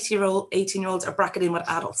 15 and 18-year-olds are bracketed in with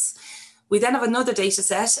adults. We then have another data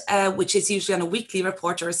set, which is usually on a weekly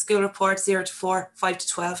report or a school report, 0 to 4, 5 to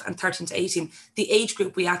 12, and 13 to 18. The age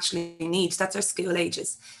group we actually need, that's our school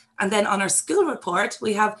ages. And then on our school report,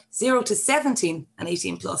 we have 0 to 17 and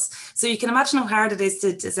 18 plus. So you can imagine how hard it is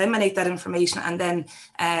to disseminate that information and then,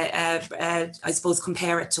 I suppose,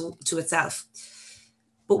 compare it to itself.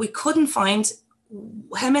 But we couldn't find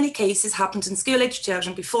how many cases happened in school-age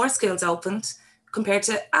children before schools opened compared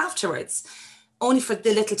to afterwards. Only for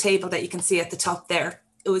the little table that you can see at the top there.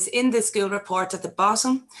 It was in the school report at the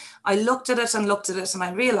bottom. I looked at it and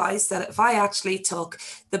I realised that if I actually took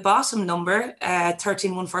the bottom number,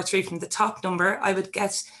 13,143 from the top number, I would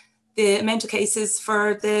get the amount of cases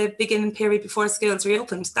for the beginning period before schools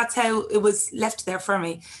reopened. That's how it was left there for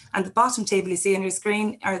me. And the bottom table you see on your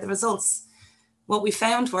screen are the results. What we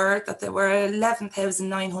found were that there were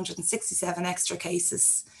 11,967 extra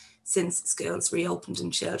cases since schools reopened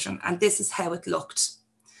in children. And this is how it looked.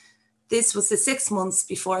 This was the 6 months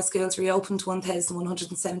before schools reopened,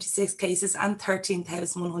 1,176 cases and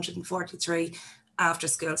 13,143 after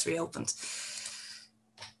schools reopened.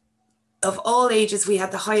 Of all ages, we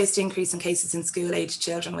had the highest increase in cases in school-age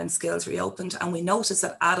children when schools reopened, and we noticed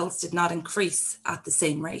that adults did not increase at the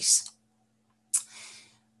same rate.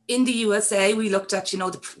 In the USA, we looked at,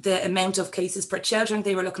 the amount of cases per children.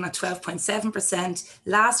 They were looking at 12.7%.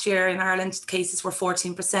 Last year in Ireland, cases were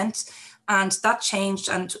 14%. And that changed.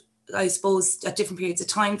 And I suppose at different periods of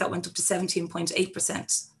time, that went up to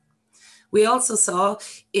 17.8%. We also saw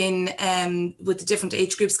with the different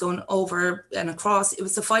age groups going over and across, it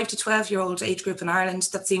was the 5 to 12-year-old age group in Ireland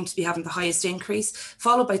that seemed to be having the highest increase,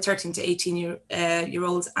 followed by 13 to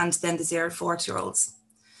 18-year-olds and then the 0 to 40-year-olds.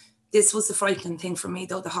 This was the frightening thing for me,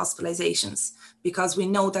 though, the hospitalizations, because we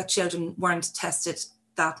know that children weren't tested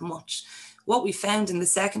that much. What we found in the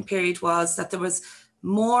second period was that there was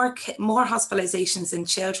more hospitalizations in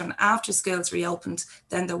children after schools reopened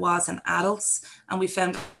than there was in adults. And we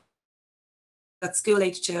found that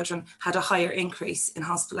school-age children had a higher increase in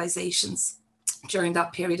hospitalizations during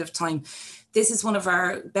that period of time. This is one of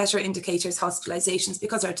our better indicators, hospitalizations,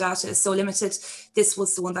 because our data is so limited. This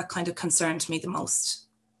was the one that kind of concerned me the most.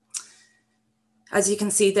 As you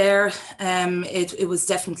can see there, it was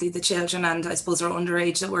definitely the children and I suppose our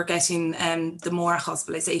underage that were getting the more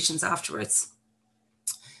hospitalizations afterwards.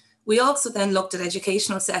 We also then looked at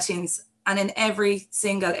educational settings, and in every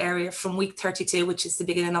single area from week 32, which is the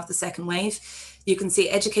beginning of the second wave, you can see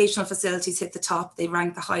educational facilities hit the top. They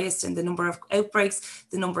ranked the highest in the number of outbreaks,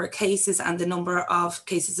 the number of cases, and the number of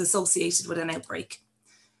cases associated with an outbreak.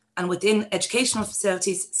 And within educational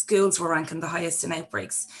facilities, schools were ranking the highest in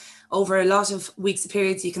outbreaks. Over a lot of weeks of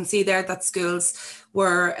periods, you can see there that schools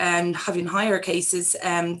were having higher cases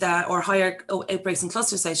or higher outbreaks and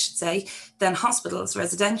clusters, I should say, than hospitals,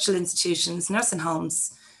 residential institutions, nursing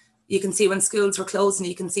homes. You can see when schools were closing,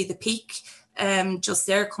 you can see the peak just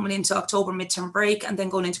there coming into October midterm break, and then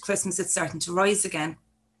going into Christmas, it's starting to rise again.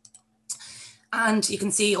 And you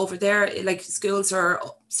can see over there, like schools are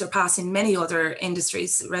surpassing many other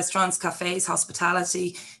industries, restaurants, cafes,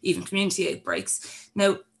 hospitality, even community outbreaks.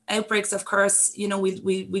 Now, outbreaks, of course,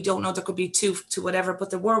 we don't know, there could be 2 to whatever, but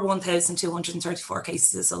there were 1,234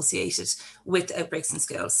 cases associated with outbreaks in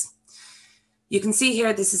schools. You can see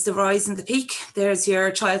here, this is the rise and the peak. There's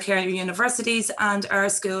your childcare universities, and our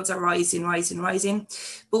schools are rising.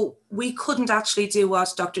 But we couldn't actually do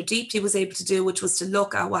what Dr. Deepti was able to do, which was to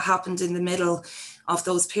look at what happened in the middle of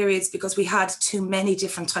those periods, because we had too many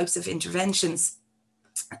different types of interventions.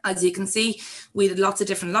 As you can see, we had lots of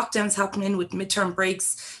different lockdowns happening with midterm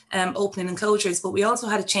breaks, opening and closures, but we also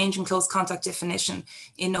had a change in close contact definition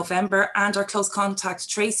in November, and our close contact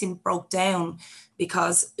tracing broke down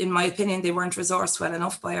because, in my opinion, they weren't resourced well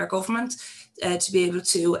enough by our government to be able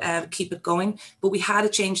to keep it going. But we had a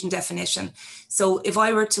change in definition. So if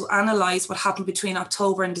I were to analyse what happened between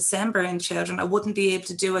October and December in children, I wouldn't be able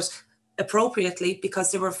to do it appropriately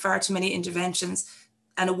because there were far too many interventions,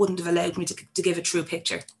 and it wouldn't have allowed me to give a true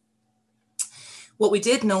picture. What we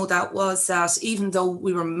did know that was that even though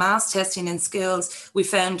we were mass testing in schools, we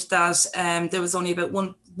found that there was only about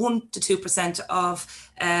 1 to 2%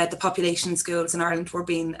 of the population in schools in Ireland were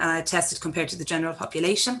being tested compared to the general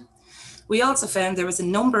population. We also found there was a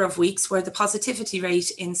number of weeks where the positivity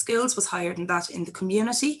rate in schools was higher than that in the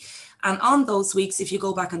community. And on those weeks, if you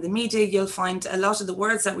go back on the media, you'll find a lot of the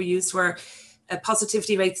words that were used were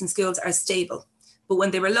positivity rates in schools are stable. But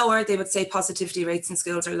when they were lower, they would say positivity rates in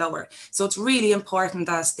schools are lower. So it's really important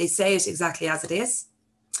that they say it exactly as it is.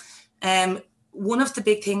 One of the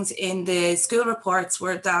big things in the school reports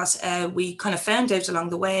were that we kind of found out along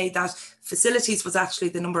the way that facilities was actually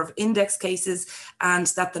the number of index cases, and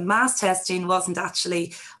that the mass testing wasn't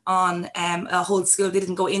actually on a whole school. They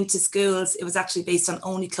didn't go into schools. It was actually based on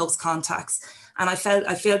only close contacts. And I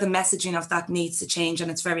feel the messaging of that needs to change, and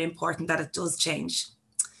it's very important that it does change.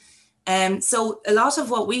 So a lot of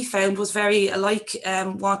what we found was very alike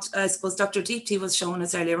what I suppose Dr. Deepti was showing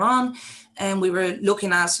us earlier on. And we were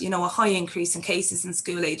looking at, a high increase in cases in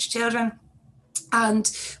school-age children. And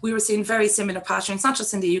we were seeing very similar patterns, not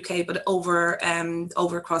just in the UK, but over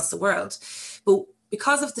across the world. But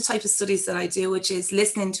because of the type of studies that I do, which is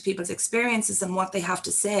listening to people's experiences and what they have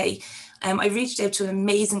to say, I reached out to an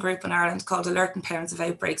amazing group in Ireland called Alerting Parents of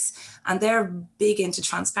Outbreaks. And they're big into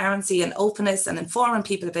transparency and openness and informing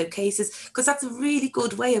people about cases, because that's a really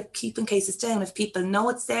good way of keeping cases down. If people know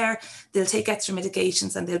it's there, they'll take extra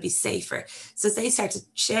mitigations and they'll be safer. So they started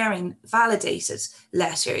sharing validated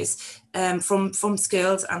letters from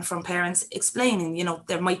schools and from parents explaining,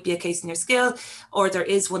 there might be a case in your school or there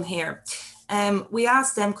is one here. We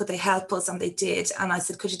asked them, could they help us? And they did. And I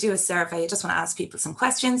said, could you do a survey? I just want to ask people some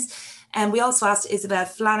questions. And we also asked Isabel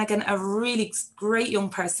Flanagan, a really great young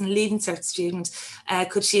person, leading cert student,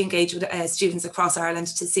 could she engage with students across Ireland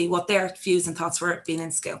to see what their views and thoughts were being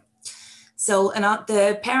in school. So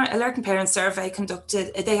the Alerting Parents survey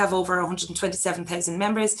conducted, they have over 127,000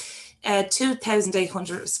 members.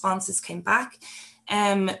 2,800 responses came back.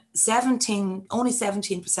 Only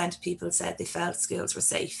 17% of people said they felt schools were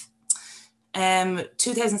safe.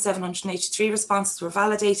 2,783 responses were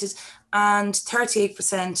validated, and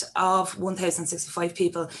 38% of 1,065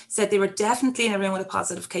 people said they were definitely in a room with a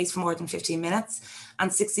positive case for more than 15 minutes,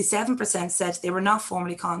 and 67% said they were not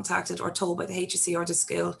formally contacted or told by the HSE or the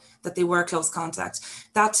school that they were close contact.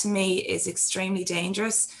 That to me is extremely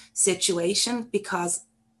dangerous situation, because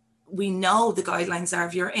we know the guidelines are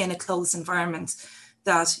if you're in a closed environment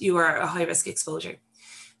that you are a high risk exposure.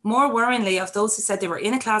 More worryingly, of those who said they were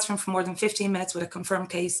in a classroom for more than 15 minutes with a confirmed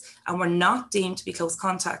case and were not deemed to be close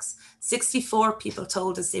contacts, 64 people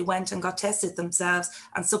told us they went and got tested themselves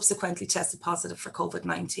and subsequently tested positive for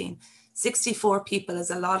COVID-19. 64 people is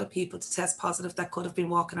a lot of people to test positive that could have been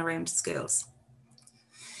walking around schools.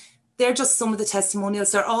 They're just some of the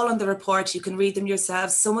testimonials. They're all on the report. You can read them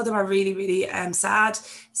yourselves. Some of them are really, really sad.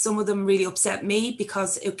 Some of them really upset me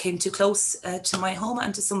because it came too close to my home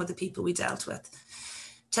and to some of the people we dealt with.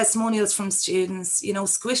 Testimonials from students, you know,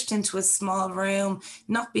 squished into a small room,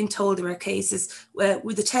 not being told there were cases.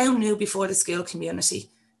 The town knew before the school community.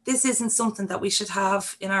 This isn't something that we should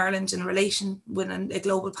have in Ireland in relation with a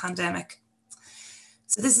global pandemic.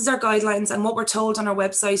 So this is our guidelines, and what we're told on our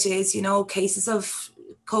website is, you know, cases of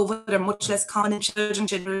COVID are much less common in children.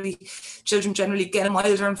 Children generally get a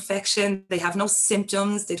milder infection. They have no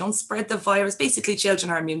symptoms. They don't spread the virus. Basically, children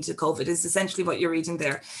are immune to COVID is essentially what you're reading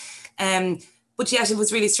there. But yet it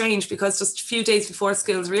was really strange because just a few days before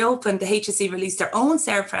schools reopened, the HSE released their own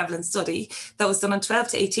seroprevalence study that was done on 12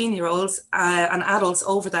 to 18-year-olds and adults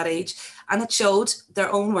over that age. And it showed,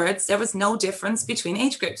 their own words, there was no difference between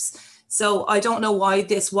age groups. So I don't know why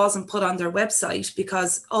this wasn't put on their website,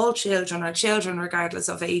 because all children are children regardless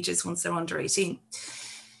of ages once they're under 18.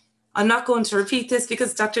 I'm not going to repeat this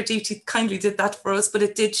because Dr. Deepti kindly did that for us, but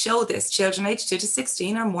it did show this. Children aged 2 to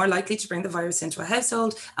 16 are more likely to bring the virus into a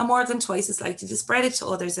household and more than twice as likely to spread it to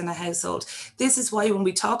others in a household. This is why when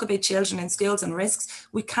we talk about children in schools and risks,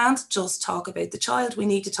 we can't just talk about the child. We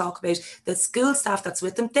need to talk about the school staff that's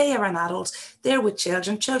with them. They are an adult. They're with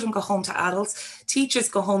children. Children go home to adults. Teachers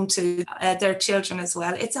go home to their children as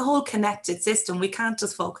well. It's a whole connected system. We can't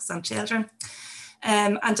just focus on children.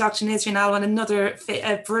 And Dr. Nisreen Alwan, another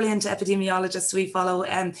brilliant epidemiologist we follow,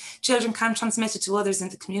 children can transmit it to others in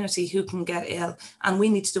the community who can get ill, and we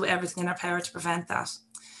need to do everything in our power to prevent that.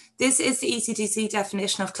 This is the ECDC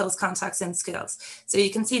definition of close contacts in schools. So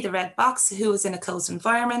you can see the red box, who is in a closed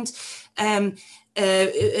environment.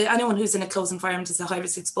 Anyone who's in a closed environment is a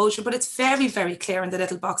high-risk exposure, but it's very, very clear in the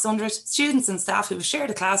little box under it. Students and staff who have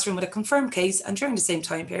shared a classroom with a confirmed case and during the same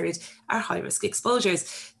time period are high-risk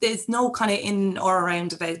exposures. There's no kind of in or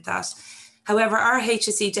around about that. However, our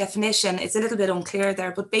HSE definition is a little bit unclear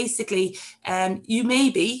there, but basically you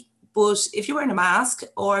may be, but if you're wearing a mask,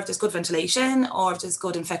 or if there's good ventilation, or if there's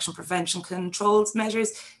good infection prevention controls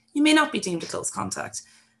measures, you may not be deemed a close contact.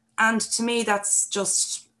 And to me, that's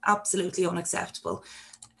just absolutely unacceptable.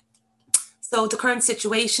 So the current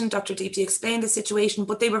situation, Dr. Deepti explained the situation,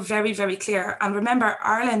 but they were very, very clear. And remember,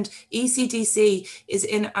 Ireland, ECDC is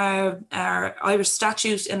in our Irish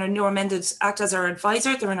statute, in our new amended act as our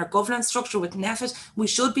advisor. They're in our governance structure with NEFIT. We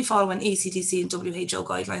should be following ECDC and WHO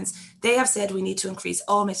guidelines. They have said we need to increase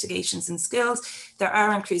all mitigations in schools. There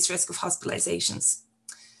are increased risk of hospitalisations.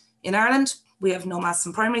 In Ireland, we have no masks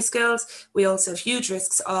in primary schools. We also have huge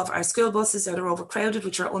risks of our school buses that are overcrowded,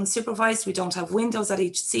 which are unsupervised. We don't have windows at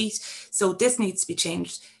each seat. So this needs to be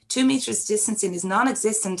changed. 2 meters distancing is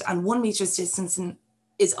non-existent, and 1 meter's distancing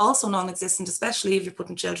is also non-existent, especially if you're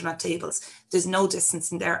putting children at tables. There's no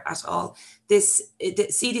distancing there at all. The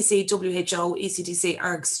CDC, WHO, ECDC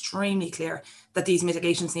are extremely clear that these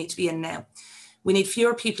mitigations need to be in now. We need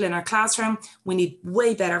fewer people in our classroom. We need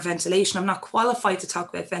way better ventilation. I'm not qualified to talk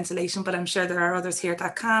about ventilation, but I'm sure there are others here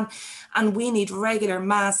that can. And we need regular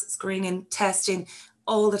mass screening, testing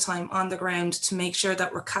all the time on the ground to make sure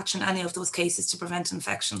that we're catching any of those cases to prevent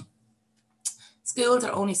infection. Schools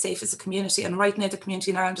are only safe as a community, and right now the community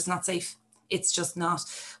in Ireland is not safe. It's just not.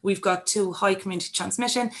 We've got too high community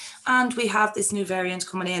transmission, and we have this new variant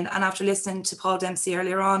coming in. And after listening to Paul Dempsey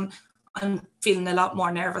earlier on, I'm feeling a lot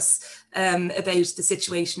more nervous about the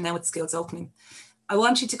situation now with schools opening. I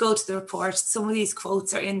want you to go to the report. Some of these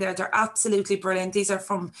quotes are in there. They're absolutely brilliant. These are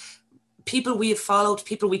from people we have followed,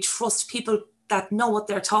 people we trust, people that know what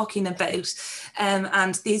they're talking about.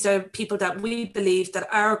 And these are people that we believe that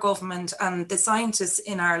our government and the scientists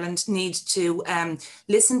in Ireland need to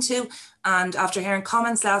listen to. And after hearing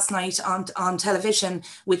comments last night on television,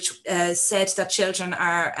 which said that children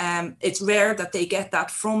are, it's rare that they get that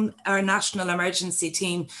from our national emergency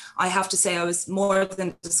team, I have to say I was more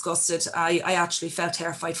than disgusted. I actually felt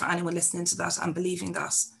terrified for anyone listening to that and believing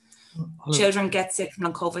that. Children get sick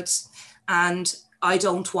from COVID, and I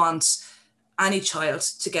don't want any child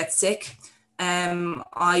to get sick.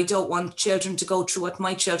 I don't want children to go through what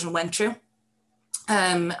my children went through,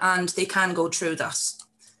 and they can go through that.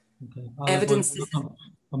 Okay. Evidence.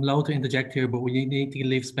 I'm allowed to interject here, but we need to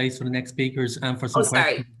leave space for the next speakers and for some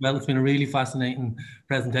questions. Well, it's been a really fascinating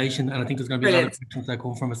presentation, and I think there's going to be a lot of questions that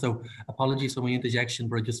come from it. So apologies for my interjection,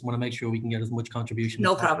 but I just want to make sure we can get as much contribution.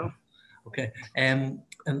 No problem. Okay. And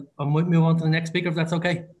I might move on to the next speaker if that's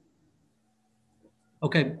okay.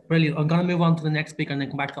 Okay, brilliant. I'm going to move on to the next speaker and then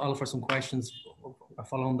come back to Oliver for some questions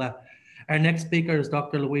following that. Our next speaker is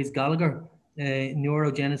Dr. Louise Gallagher,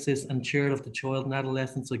 neurogenesis and chair of the Child and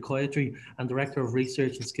Adolescent Psychiatry and director of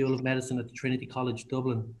research in School of Medicine at the Trinity College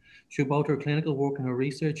Dublin. Through both her clinical work and her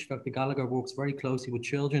research, Dr. Gallagher works very closely with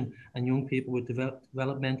children and young people with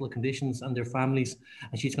developmental conditions and their families,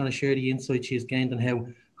 and she's going to share the insights she has gained on how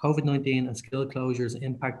COVID-19 and school closures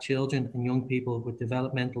impact children and young people with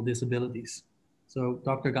developmental disabilities. So,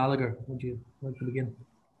 Dr. Gallagher, would you like to begin?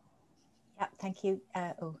 Yeah, thank you.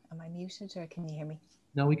 Oh, am I muted or can you hear me?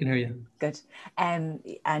 No, we can hear you. Good. And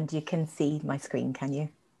you can see my screen, can you?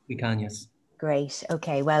 We can, yes. Great.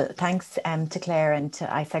 Okay. Well, thanks to Claire and to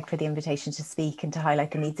ISAG for the invitation to speak and to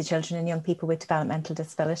highlight the needs of children and young people with developmental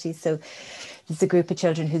disabilities. So there's a group of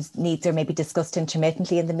children whose needs are maybe discussed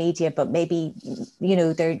intermittently in the media, but maybe, you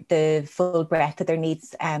know, the full breadth of their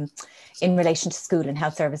needs in relation to school and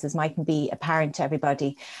health services mightn't be apparent to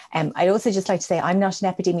everybody. I'd also just like to say I'm not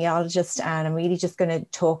an epidemiologist, and I'm really just going to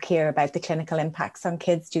talk here about the clinical impacts on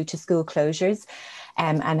kids due to school closures.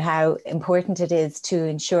 And how important it is to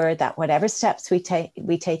ensure that whatever steps we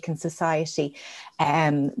take in society,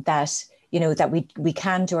 that you know that we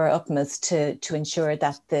can do our utmost to ensure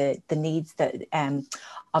that the needs that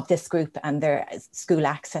of this group and their school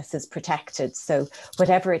access is protected. So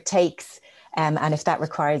whatever it takes, and if that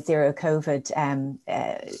requires zero COVID,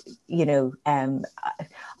 you know,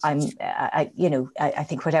 I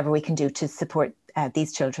think whatever we can do to support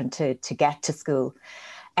these children to get to school.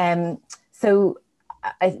 So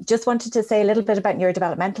I just wanted to say a little bit about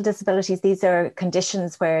neurodevelopmental disabilities. These are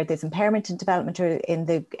conditions where there's impairment in development or in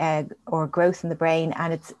the or growth in the brain,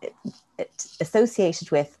 and it's associated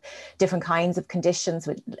with different kinds of conditions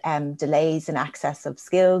with delays in access of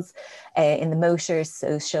skills in the motor,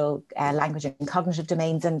 social, language and cognitive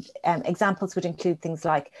domains. And examples would include things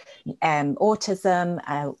like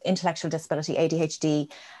autism, intellectual disability,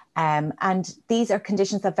 ADHD, and these are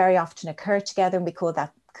conditions that very often occur together, and we call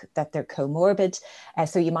that they're comorbid.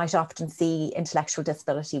 So you might often see intellectual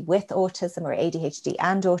disability with autism or ADHD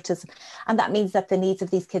and autism. And that means that the needs of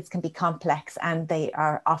these kids can be complex, and they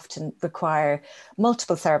are often require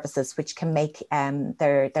multiple services, which can make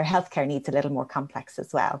their healthcare needs a little more complex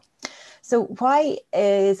as well. So why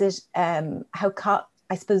is it,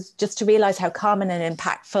 I suppose, just to realise how common and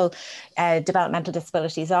impactful developmental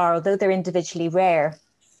disabilities are, although they're individually rare,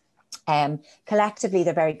 collectively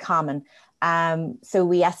they're very common. So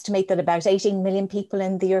we estimate that about 18 million people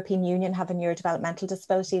in the European Union have a neurodevelopmental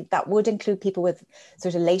disability. That would include people with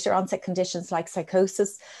sort of later onset conditions like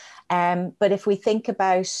psychosis. But if we think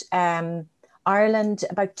about Ireland,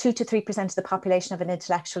 about 2 to 3% of the population have an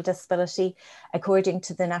intellectual disability. According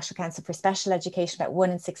to the National Council for Special Education, about 1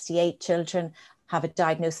 in 68 children have a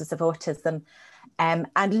diagnosis of autism.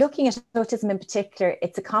 And looking at autism in particular,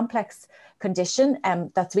 it's a complex condition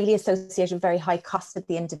that's really associated with very high cost of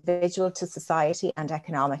the individual to society and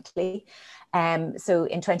economically. So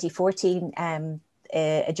in 2014,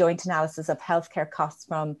 a joint analysis of healthcare costs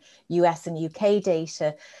from US and UK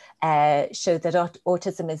data showed that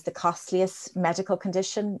autism is the costliest medical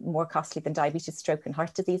condition, more costly than diabetes, stroke and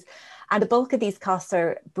heart disease. And the bulk of these costs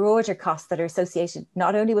are broader costs that are associated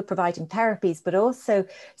not only with providing therapies, but also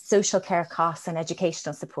social care costs and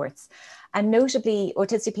educational supports. And notably,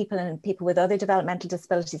 autistic people and people with other developmental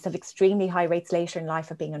disabilities have extremely high rates later in life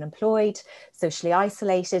of being unemployed, socially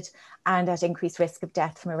isolated, and at increased risk of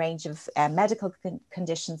death from a range of medical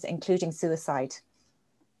conditions, including suicide.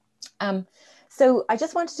 So I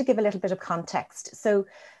just wanted to give a little bit of context. So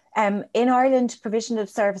In Ireland, provision of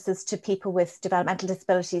services to people with developmental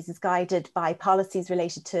disabilities is guided by policies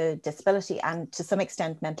related to disability and to some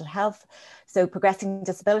extent mental health. So progressing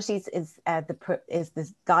disabilities is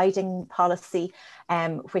the guiding policy,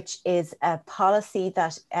 which is a policy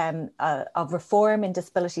that of reform in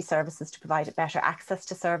disability services to provide better access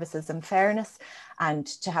to services and fairness, and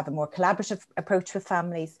to have a more collaborative approach with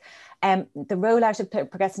families. The rollout of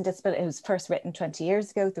progressing disability, it was first written 20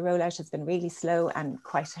 years ago. The rollout has been really slow and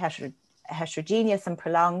quite heterogeneous and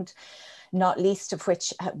prolonged, not least of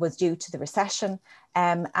which was due to the recession.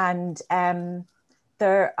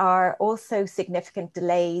 There are also significant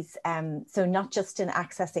delays, so not just in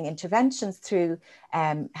accessing interventions through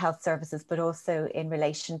health services, but also in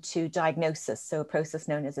relation to diagnosis. So a process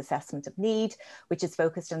known as assessment of need, which is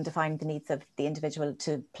focused on defining the needs of the individual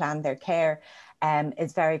to plan their care,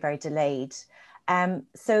 is very, very delayed.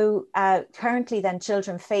 Currently then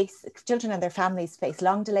children and their families face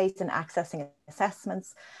long delays in accessing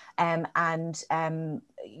assessments,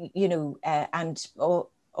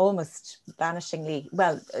 almost vanishingly,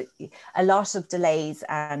 a lot of delays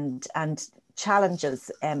and challenges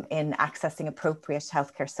in accessing appropriate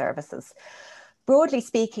healthcare services. Broadly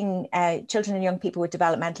speaking, children and young people with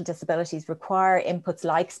developmental disabilities require inputs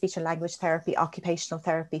like speech and language therapy, occupational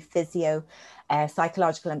therapy, physio,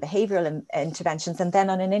 psychological and behavioural interventions, and then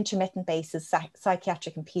on an intermittent basis,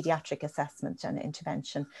 psychiatric and paediatric assessment and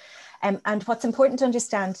intervention. And what's important to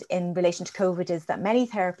understand in relation to COVID is that many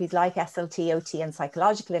therapies like SLT, OT and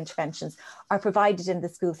psychological interventions are provided in the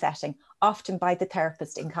school setting, often by the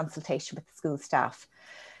therapist in consultation with the school staff.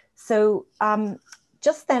 So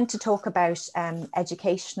just then to talk about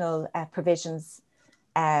educational provisions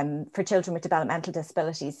for children with developmental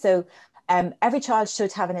disabilities. So every child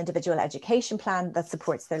should have an individual education plan that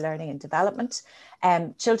supports their learning and development.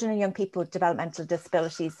 Children and young people with developmental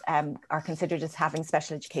disabilities are considered as having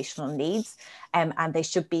special educational needs, and they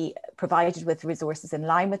should be provided with resources in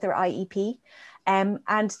line with their IEP. And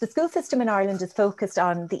the school system in Ireland is focused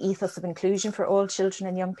on the ethos of inclusion for all children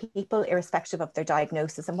and young people, irrespective of their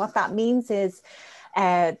diagnosis. And what that means is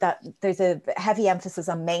that there's a heavy emphasis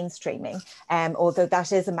on mainstreaming, although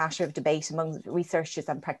that is a matter of debate among researchers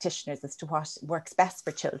and practitioners as to what works best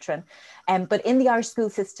for children. But in the Irish school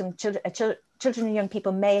system, children and young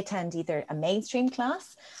people may attend either a mainstream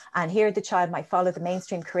class, and here the child might follow the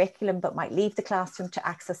mainstream curriculum but might leave the classroom to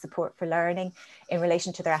access support for learning in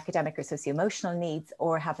relation to their academic or socio-emotional needs,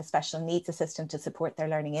 or have a special needs assistant to support their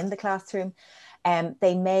learning in the classroom.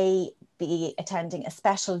 They may be attending a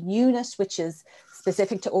special unit which is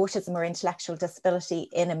specific to autism or intellectual disability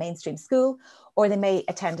in a mainstream school, or they may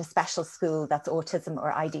attend a special school that's autism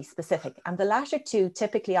or ID specific. And the latter two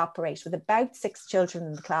typically operate with about 6 children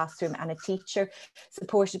in the classroom and a teacher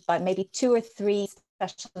supported by maybe 2 or 3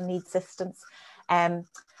 special needs assistants.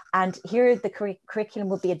 And here the curriculum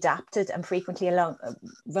will be adapted and frequently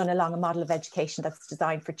run along a model of education that's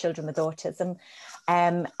designed for children with autism.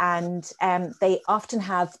 They often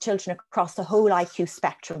have children across the whole IQ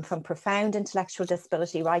spectrum, from profound intellectual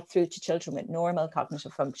disability right through to children with normal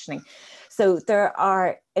cognitive functioning. So there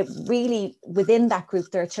are, really within that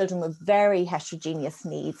group, there are children with very heterogeneous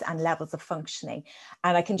needs and levels of functioning.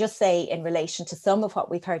 And I can just say, in relation to some of what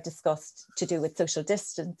we've heard discussed to do with social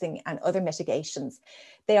distancing and other mitigations,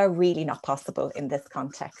 they are really not possible in this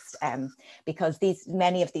context, because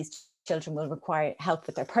many of these children will require help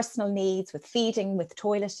with their personal needs, with feeding, with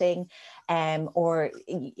toileting, or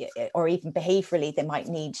even behaviourally, they might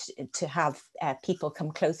need to have people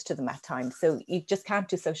come close to them at times. So you just can't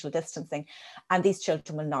do social distancing, and these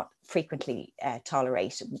children will not frequently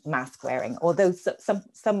tolerate mask wearing, although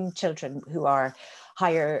some children who are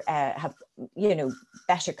higher, have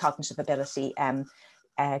better cognitive ability,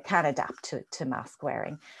 can adapt to mask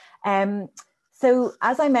wearing. So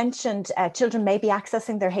as I mentioned, children may be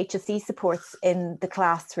accessing their HSE supports in the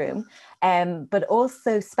classroom, but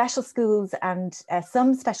also special schools and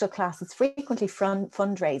some special classes frequently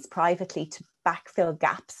fundraise privately to backfill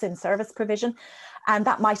gaps in service provision. And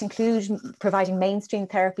that might include providing mainstream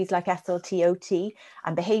therapies like SLT, OT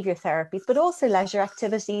and behaviour therapies, but also leisure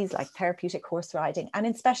activities like therapeutic horse riding. And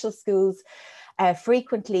in special schools,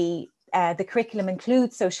 frequently the curriculum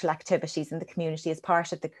includes social activities in the community as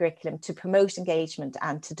part of the curriculum to promote engagement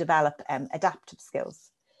and to develop adaptive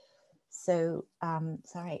skills. So,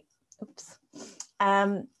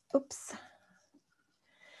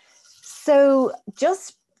 So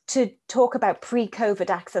just to talk about pre-COVID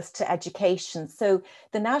access to education. So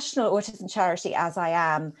the national autism charity, As I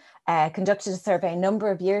Am, conducted a survey a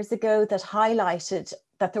number of years ago that highlighted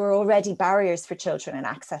that there were already barriers for children in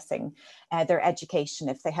accessing their education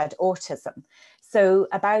if they had autism. So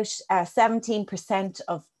about 17%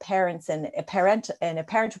 of parents in a parent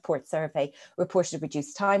report survey reported a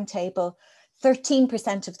reduced timetable.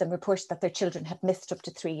 13% of them reported that their children had missed up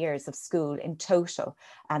to 3 years of school in total.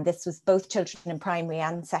 And this was both children in primary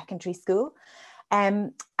and secondary school.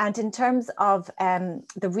 And in terms of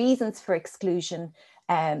the reasons for exclusion,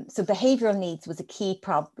 so behavioural needs was a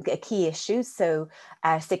key issue. So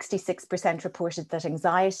 66% reported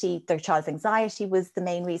that their child's anxiety was the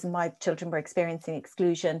main reason why children were experiencing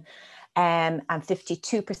exclusion. And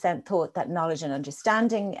 52% thought that knowledge and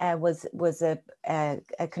understanding was a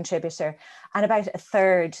contributor, and about a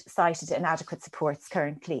third cited inadequate supports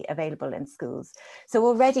currently available in schools. So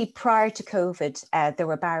already prior to COVID, there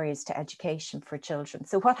were barriers to education for children.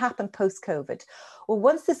 So what happened post-COVID? Well,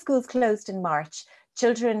 once the schools closed in March,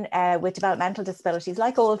 children with developmental disabilities,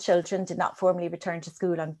 like all children, did not formally return to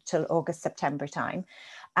school until August, September time.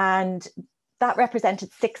 And that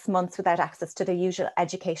represented 6 months without access to their usual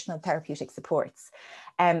educational and therapeutic supports.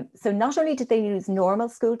 So not only did they lose normal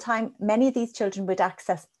school time, many of these children would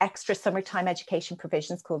access extra summertime education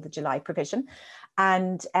provisions called the July provision.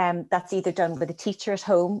 And that's either done with a teacher at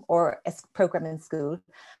home or a program in school.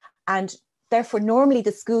 And therefore, normally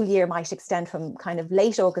the school year might extend from kind of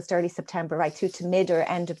late August, early September, right through to mid or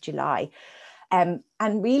end of July.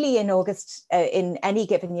 And really in August, in any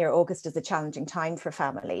given year, August is a challenging time for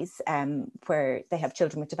families where they have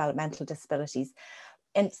children with developmental disabilities.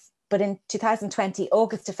 But in 2020,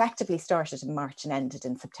 August effectively started in March and ended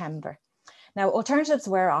in September. Now, alternatives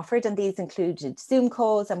were offered, and these included Zoom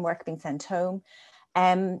calls and work being sent home.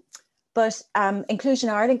 But Inclusion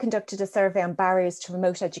Ireland conducted a survey on barriers to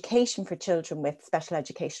remote education for children with special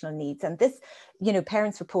educational needs. And this,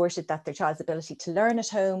 parents reported that their child's ability to learn at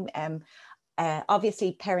home,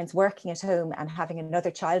 obviously parents working at home and having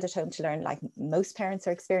another child at home to learn, like most parents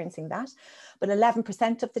are experiencing that. But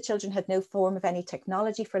 11% of the children had no form of any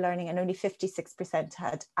technology for learning, and only 56%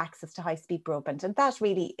 had access to high-speed broadband. And that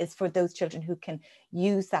really is for those children who can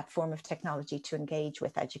use that form of technology to engage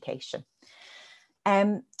with education.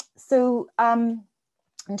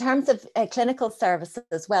 In terms of clinical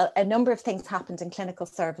services, well, a number of things happened in clinical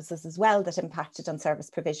services as well that impacted on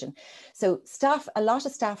service provision. So a lot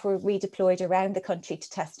of staff were redeployed around the country to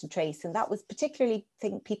test and trace, and that was particularly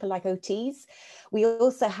people like OTs. We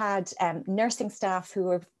also had nursing staff who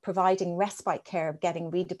were providing respite care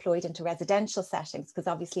getting redeployed into residential settings, because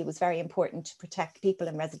obviously it was very important to protect people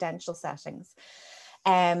in residential settings.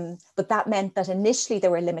 But that meant that initially there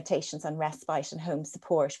were limitations on respite and home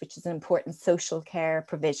support, which is an important social care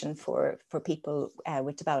provision for people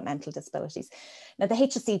with developmental disabilities. Now, the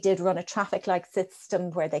HSE did run a traffic light system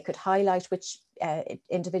where they could highlight which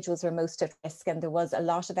individuals were most at risk, and there was a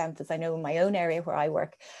lot of emphasis, I know in my own area where I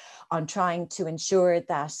work, on trying to ensure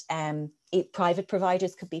that private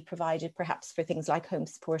providers could be provided perhaps for things like home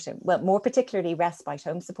support. Well, more particularly respite.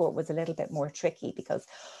 Home support was a little bit more tricky because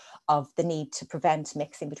of the need to prevent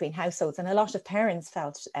mixing between households. And a lot of parents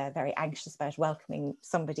felt very anxious about welcoming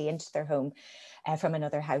somebody into their home from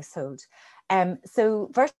another household.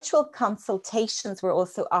 So virtual consultations were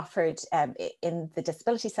also offered in the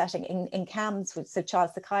disability setting in CAMS, so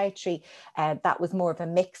child psychiatry. That was more of a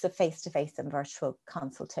mix of face-to-face and virtual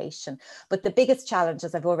consultation. But the biggest challenge,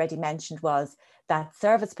 as I've already mentioned, was that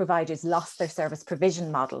service providers lost their service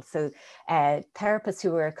provision model. So therapists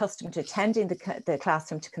who were accustomed to attending the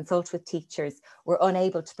classroom to consult with teachers were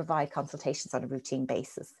unable to provide consultations on a routine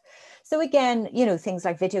basis. So again, things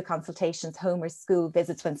like video consultations, home or school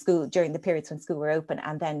visits during the periods when school were open,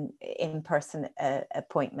 and then in-person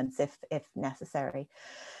appointments if necessary.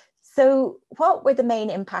 So what were the main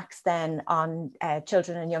impacts then on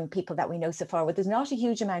children and young people that we know so far? Well, there's not a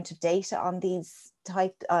huge amount of data on these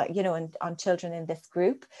on children in this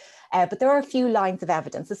group, but there are a few lines of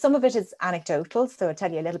evidence. So some of it is anecdotal, so I'll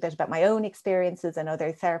tell you a little bit about my own experiences and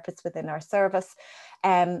other therapists within our service.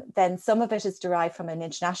 Then some of it is derived from an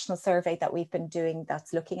international survey that we've been doing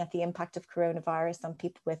that's looking at the impact of coronavirus on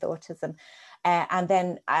people with autism. And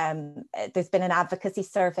then there's been an advocacy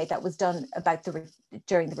survey that was done about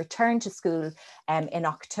during the return to school in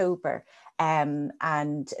October. And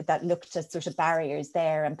that looked at sort of barriers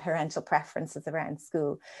there and parental preferences around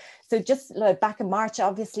school. So just back in March,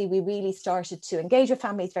 obviously, we really started to engage with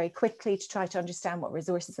families very quickly to try to understand what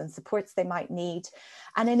resources and supports they might need.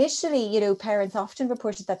 And initially, parents often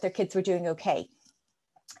reported that their kids were doing okay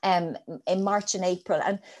in March and April.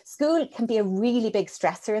 And school can be a really big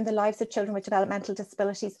stressor in the lives of children with developmental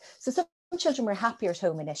disabilities. So some children were happier at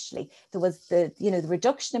home initially. There was the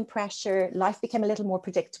reduction in pressure, life became a little more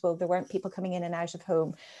predictable, there weren't people coming in and out of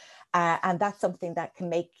home. And that's something that can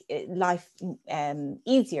make life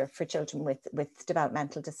easier for children with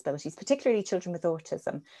developmental disabilities, particularly children with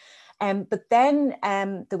autism. But then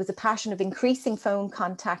there was a pattern of increasing phone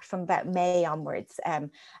contact from about May onwards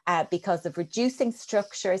because of reducing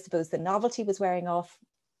structure. I suppose the novelty was wearing off,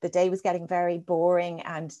 the day was getting very boring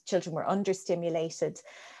and children were understimulated.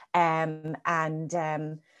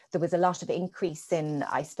 There was a lot of increase in,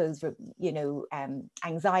 I suppose,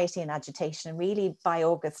 anxiety and agitation. And really by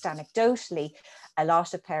August, anecdotally, a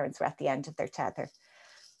lot of parents were at the end of their tether.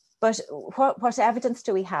 But what evidence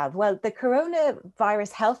do we have? Well, the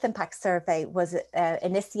Coronavirus Health Impact Survey was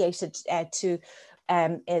initiated to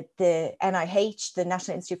the NIH, the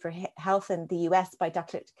National Institute for Health in the US, by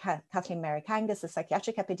Dr. Kathleen Merrick-Angus, a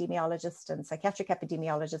psychiatric epidemiologist and psychiatric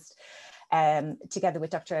epidemiologist, together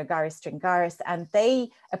with Dr. Agaris Stringaris. And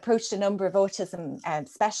they approached a number of autism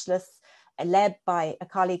specialists, led by a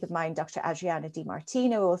colleague of mine, Dr. Adriana Di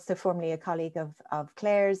Martino, also formerly a colleague of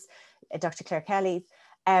Claire's, Dr. Claire Kelly's.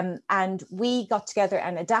 And we got together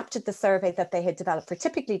and adapted the survey that they had developed for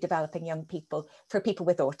typically developing young people for people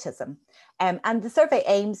with autism. And the survey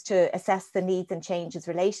aims to assess the needs and changes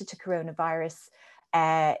related to coronavirus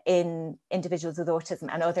in individuals with autism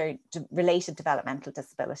and other related developmental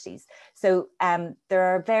disabilities. So there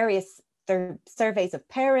are surveys of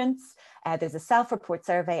parents, there's a self-report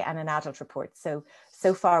survey and an adult report. So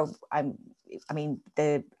far, I'm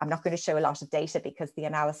not going to show a lot of data because the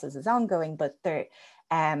analysis is ongoing, but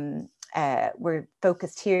we're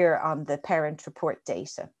focused here on the parent report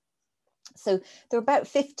data. So there were about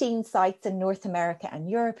 15 sites in North America and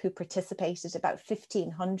Europe who participated, about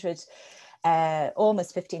 1,500,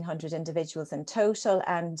 almost 1,500 individuals in total,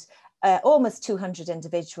 and almost 200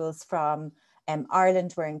 individuals from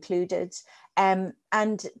Ireland were included. And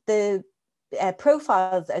the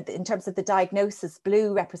profiles in terms of the diagnosis,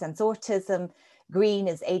 blue represents autism, green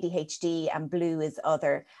is ADHD, and blue is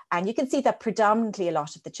other. And you can see that predominantly a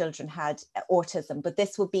lot of the children had autism, but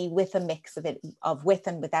this would be with a mix of with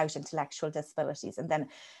and without intellectual disabilities. And then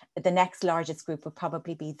the next largest group would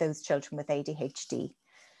probably be those children with ADHD.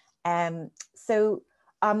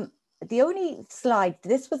 The only slide,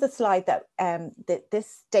 this was a slide that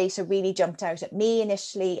this data really jumped out at me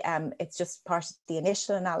initially. It's just part of the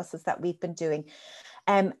initial analysis that we've been doing.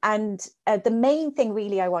 The main thing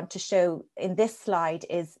really I want to show in this slide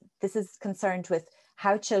is this is concerned with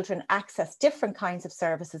how children access different kinds of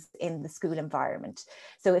services in the school environment.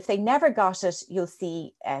 So if they never got it, you'll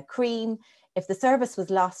see cream. If the service was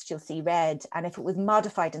lost, you'll see red. And if it was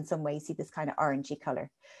modified in some way, you see this kind of orangey color.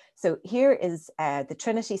 So here is the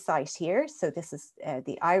Trinity site here. So this is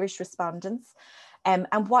the Irish respondents. And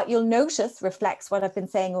what you'll notice reflects what I've been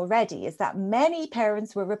saying already, is that many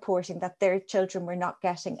parents were reporting that their children were not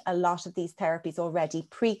getting a lot of these therapies already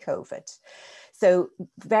pre-COVID. So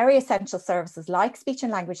very essential services like speech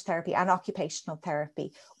and language therapy and occupational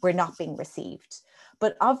therapy were not being received.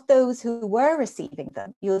 But of those who were receiving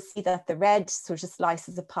them, you'll see that the red sort of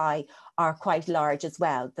slices of pie are quite large as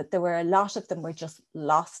well, that there were a lot of them were just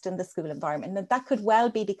lost in the school environment. And that could well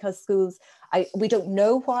be because schools, we don't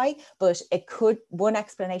know why, but one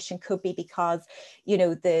explanation could be because,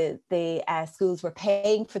 the schools were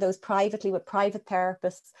paying for those privately with private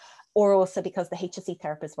therapists, or also because the HSE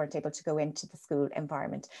therapists weren't able to go into the school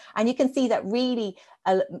environment. And you can see that really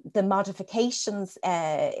the modifications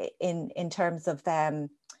in terms of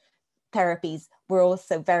therapies were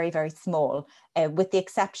also very, very small, with the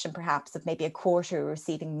exception perhaps of maybe a quarter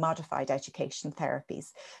receiving modified education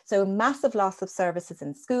therapies. So massive loss of services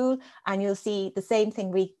in school, and you'll see the same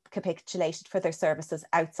thing recapitulated for their services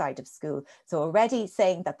outside of school. So already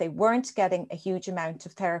saying that they weren't getting a huge amount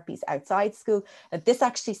of therapies outside school. This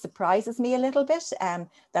actually surprises me a little bit,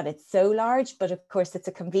 that it's so large, but of course it's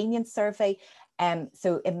a convenience survey.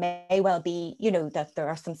 So it may well be, that there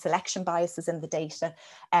are some selection biases in the data,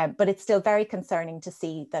 but it's still very concerning to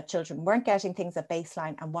see that children weren't getting things at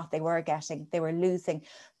baseline, and what they were getting, they were losing,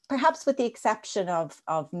 perhaps with the exception of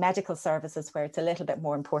medical services, where it's a little bit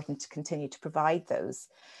more important to continue to provide those.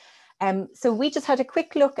 So we just had a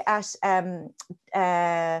quick look at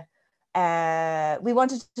we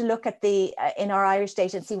wanted to look at in our Irish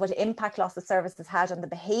data and see what impact loss of services had on the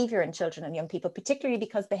behaviour in children and young people, particularly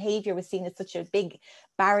because behaviour was seen as such a big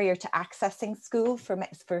barrier to accessing school for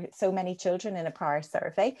so many children in a prior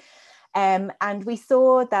survey. And we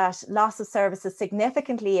saw that loss of services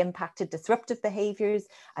significantly impacted disruptive behaviours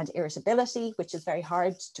and irritability, which is very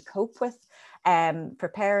hard to cope with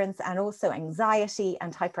for parents, and also anxiety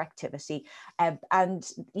and hyperactivity.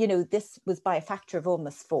 And, you know, this was by a factor of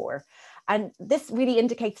almost 4. And this really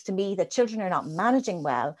indicates to me that children are not managing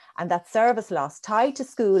well, and that service loss tied to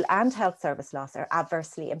school and health service loss are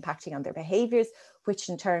adversely impacting on their behaviours, which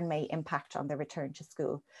in turn may impact on their return to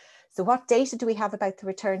school. So what data do we have about the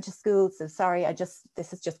return to school? So sorry,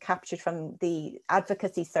 this is just captured from the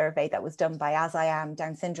advocacy survey that was done by As I Am,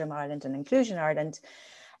 Down Syndrome Ireland and Inclusion Ireland.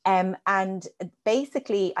 And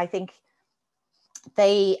basically, I think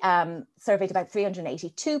they surveyed about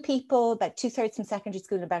 382 people, about 2/3 from secondary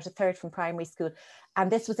school and about 1/3 from primary school. And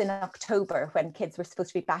this was in October, when kids were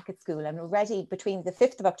supposed to be back at school. And already between the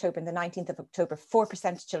 5th of October and the 19th of October,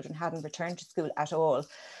 4% of children hadn't returned to school at all.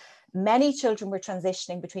 Many children were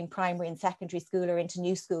transitioning between primary and secondary school or into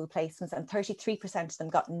new school placements, and 33% of them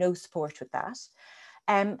got no support with that.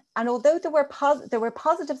 And although there were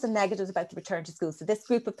positives and negatives about the return to school, so this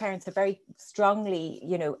group of parents are very strongly,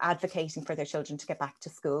 you know, advocating for their children to get back to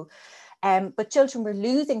school. But children were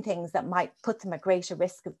losing things that might put them at greater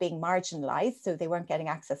risk of being marginalised. So they weren't getting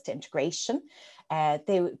access to integration.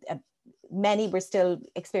 Many were still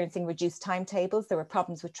experiencing reduced timetables. There were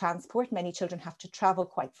problems with transport. Many children have to travel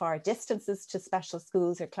quite far distances to special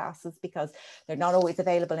schools or classes because they're not always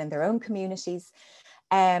available in their own communities.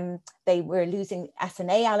 They were losing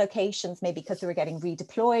S&A allocations, maybe because they were getting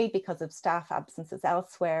redeployed because of staff absences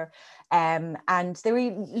elsewhere. And they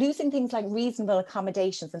were losing things like reasonable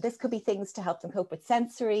accommodations. And this could be things to help them cope with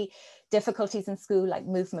sensory difficulties in school, like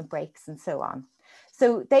movement breaks and so on.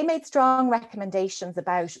 So they made strong recommendations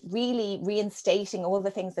about really reinstating all the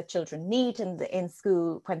things that children need in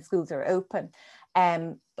school when schools are open.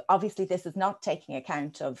 Obviously, this is not taking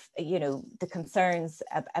account of, you know, the concerns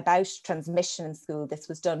about transmission in school. This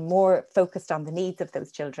was done more focused on the needs of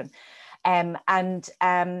those children.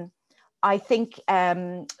 I think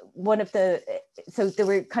so there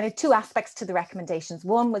were kind of 2 aspects to the recommendations.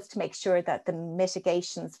 One was to make sure that the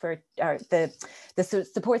mitigations for the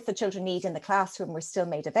supports that children need in the classroom were still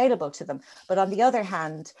made available to them. But on the other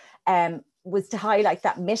hand, was to highlight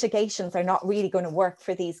that mitigations are not really going to work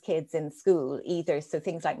for these kids in school either. So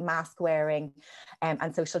things like mask wearing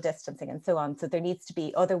and social distancing and so on. So there needs to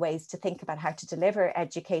be other ways to think about how to deliver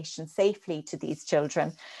education safely to these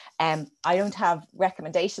children. I don't have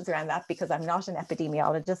recommendations around that because I'm not an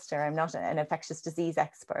epidemiologist or I'm not an infectious disease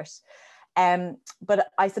expert.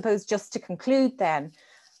 But I suppose just to conclude then,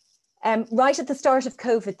 right at the start of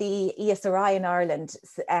COVID, the ESRI in Ireland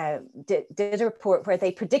did a report where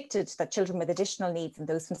they predicted that children with additional needs and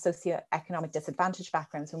those from socioeconomic disadvantaged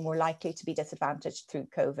backgrounds were more likely to be disadvantaged through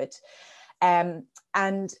COVID.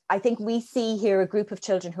 And I think we see here a group of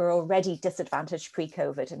children who are already disadvantaged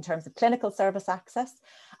pre-COVID in terms of clinical service access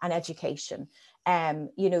and education.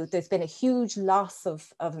 You know, there's been a huge loss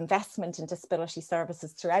of investment in disability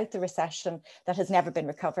services throughout the recession that has never been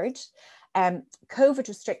recovered. COVID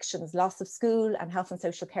restrictions, loss of school and health and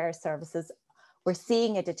social care services, we're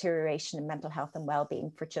seeing a deterioration in mental health and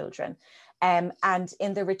well-being for children. And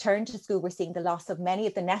in the return to school, we're seeing the loss of many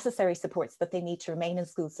of the necessary supports that they need to remain in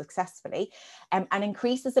school successfully, and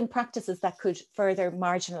increases in practices that could further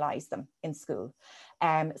marginalise them in school.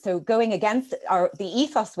 So going against the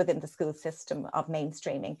ethos within the school system of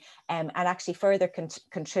mainstreaming, and actually further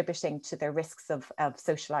contributing to their risks of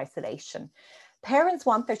social isolation. Parents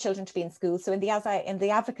want their children to be in school. So in the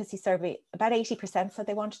advocacy survey, about 80% said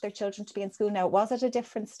they wanted their children to be in school. Now, it was at a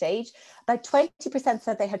different stage. About 20%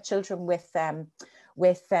 said they had children who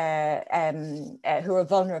were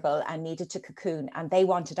vulnerable and needed to cocoon, and they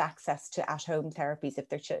wanted access to at-home therapies,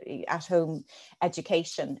 at-home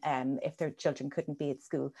education, if their children couldn't be at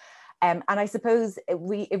school. And I suppose it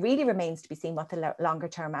really remains to be seen what the longer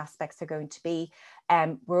term aspects are going to be.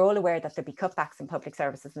 We're all aware that there'll be cutbacks in public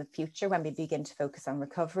services in the future when we begin to focus on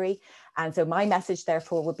recovery. And so my message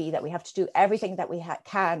therefore would be that we have to do everything that we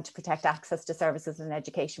can to protect access to services and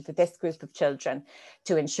education for this group of children,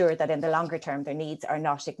 to ensure that in the longer term their needs are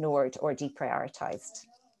not ignored or deprioritised.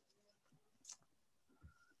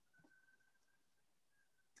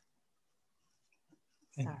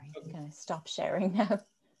 Sorry, I'm going to stop sharing now.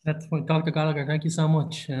 That's fine. Dr. Gallagher, thank you so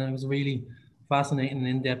much. It was a really fascinating,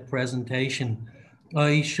 in-depth presentation.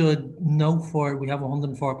 I should note we have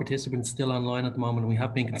 104 participants still online at the moment, and we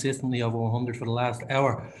have been consistently over 100 for the last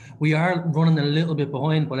hour. We are running a little bit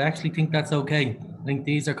behind, but I actually think that's okay. I think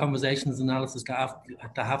these are conversations, analysis that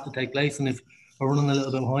have to take place, and if we're running a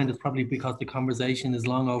little bit behind, it's probably because the conversation is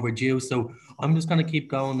long overdue. So I'm just going to keep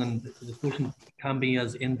going, and the discussion can be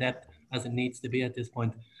as in-depth as it needs to be at this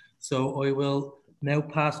point. So I will now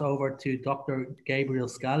pass over to Dr. Gabriel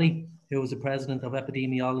Scally, who is the President of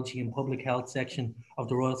Epidemiology and Public Health Section of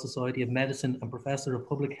the Royal Society of Medicine and Professor of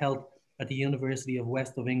Public Health at the University of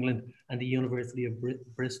West of England and the University of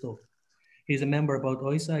Bristol. He's a member of both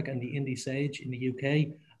ISAG and the ISAG in the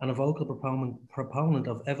UK and a vocal proponent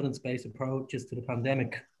of evidence-based approaches to the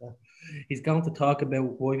pandemic. He's going to talk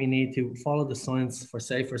about why we need to follow the science for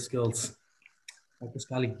safer schools. Dr.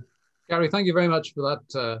 Scally. Gary, thank you very much for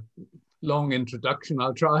that long introduction.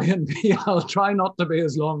 I'll try not to be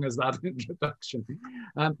as long as that introduction.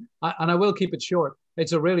 And I will keep it short.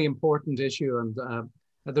 It's a really important issue, and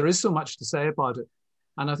there is so much to say about it.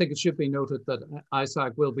 And I think it should be noted that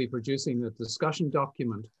ISAG will be producing a discussion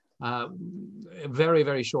document very,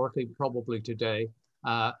 very shortly, probably today,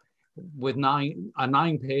 with a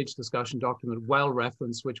 9-page discussion document, well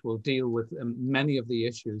referenced, which will deal with many of the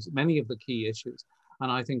issues, many of the key issues,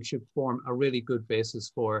 and I think should form a really good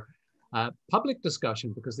basis for public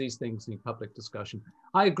discussion, because these things need public discussion.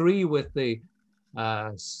 I agree with the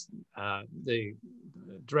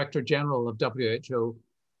Director General of WHO,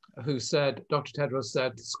 who said, Dr. Tedros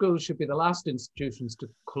said, schools should be the last institutions to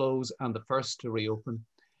close and the first to reopen.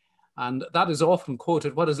 And that is often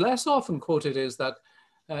quoted. What is less often quoted is that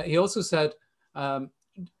he also said,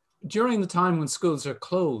 during the time when schools are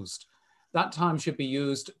closed, that time should be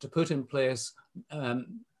used to put in place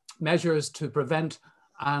measures to prevent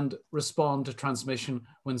and respond to transmission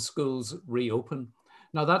when schools reopen.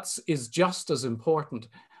 Now that is just as important.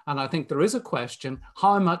 And I think there is a question,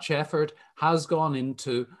 how much effort has gone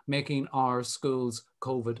into making our schools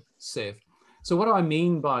COVID safe? So what do I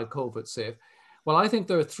mean by COVID safe? Well, I think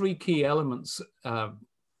there are 3 key elements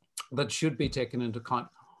that should be taken into account.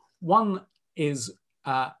 One is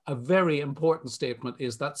a very important statement,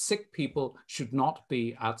 is that sick people should not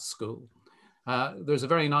be at school. There's a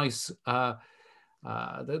very nice, the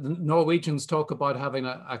Norwegians talk about having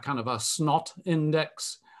a kind of a snot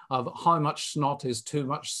index of how much snot is too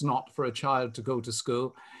much snot for a child to go to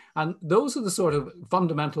school. And those are the sort of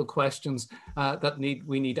fundamental questions that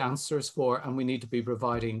we need answers for, and we need to be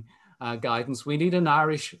providing guidance. We need an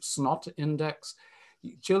Irish snot index.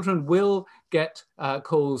 Children will get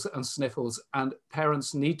colds and sniffles, and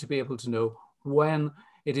parents need to be able to know when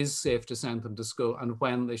it is safe to send them to school and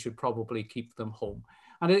when they should probably keep them home.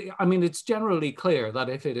 And I mean, it's generally clear that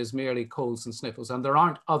if it is merely colds and sniffles, and there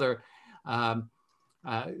aren't other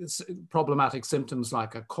problematic symptoms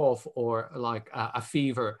like a cough or like a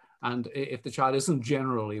fever, and if the child isn't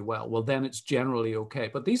generally well, well, then it's generally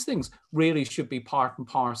okay. But these things really should be part and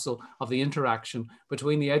parcel of the interaction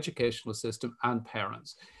between the educational system and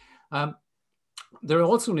parents. There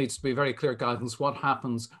also needs to be very clear guidance what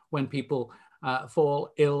happens when people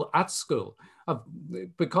fall ill at school.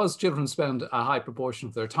 Because children spend a high proportion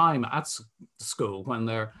of their time at school when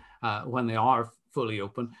they are fully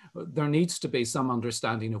open, there needs to be some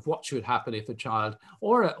understanding of what should happen if a child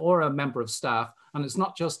or a member of staff, and it's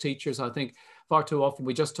not just teachers. I think far too often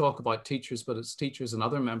we just talk about teachers, but it's teachers and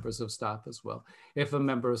other members of staff as well. If a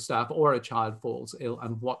member of staff or a child falls ill,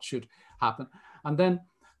 and what should happen, and then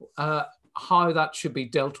how that should be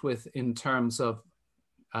dealt with in terms of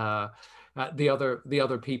the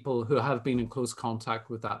other people who have been in close contact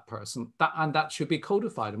with that person, and that should be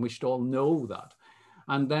codified, and we should all know that.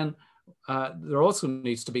 And then there also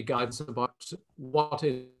needs to be guidance about what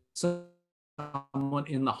is someone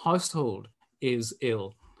in the household is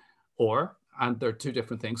ill, and there are 2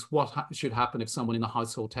 different things, what should happen if someone in the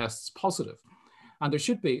household tests positive. And there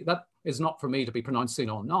should be, that is not for me to be pronouncing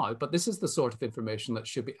on now, but this is the sort of information that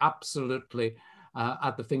should be absolutely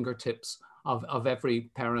at the fingertips of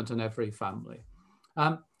every parent and every family.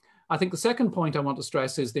 I think the second point I want to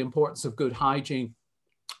stress is the importance of good hygiene.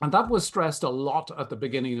 And that was stressed a lot at the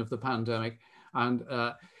beginning of the pandemic. And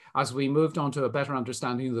as we moved on to a better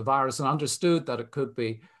understanding of the virus and understood that it could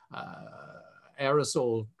be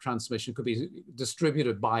aerosol transmission, could be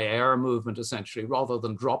distributed by air movement essentially, rather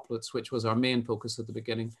than droplets, which was our main focus at the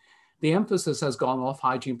beginning, the emphasis has gone off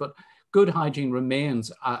hygiene, but good hygiene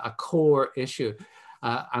remains a core issue.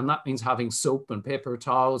 And that means having soap and paper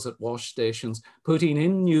towels at wash stations, putting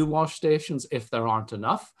in new wash stations if there aren't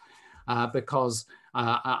enough, because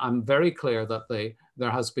I'm very clear that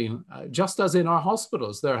there has been, just as in our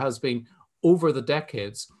hospitals, there has been over the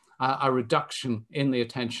decades a reduction in the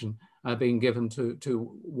attention being given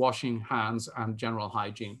to washing hands and general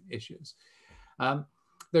hygiene issues.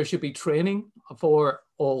 There should be training for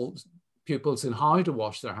all pupils in how to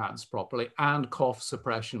wash their hands properly, and cough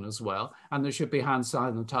suppression as well. And there should be hand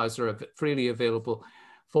sanitizer freely available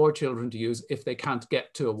for children to use if they can't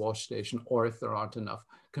get to a wash station or if there aren't enough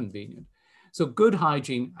convenient. So good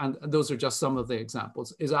hygiene, and those are just some of the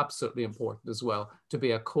examples, is absolutely important as well to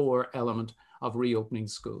be a core element of reopening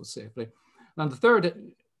schools safely. And the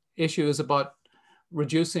third issue is about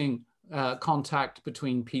reducing contact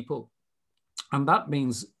between people. And that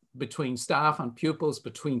means between staff and pupils,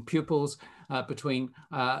 between pupils, between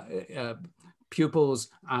pupils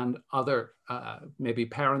and other maybe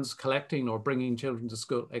parents collecting or bringing children to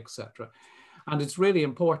school, etc. And it's really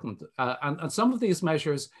important. And some of these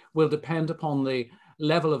measures will depend upon the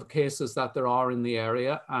level of cases that there are in the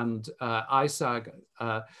area. And ISAG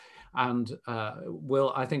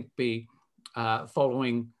will, I think, be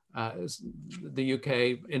following the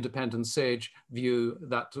UK Independent SAGE view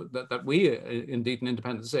that we, indeed, an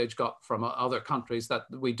Independent SAGE got from other countries, that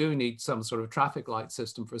we do need some sort of traffic light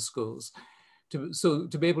system for schools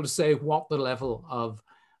to be able to say what the level of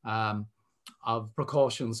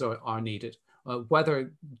precautions are needed.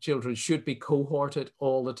 Whether children should be cohorted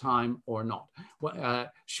all the time or not.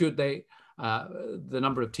 Should they, the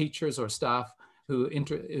number of teachers or staff who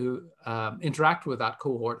interact with that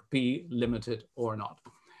cohort be limited or not?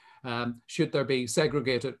 Should there be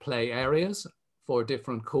segregated play areas for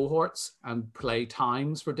different cohorts and play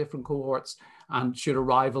times for different cohorts? And should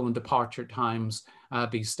arrival and departure times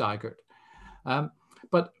be staggered?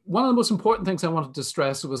 But one of the most important things I wanted to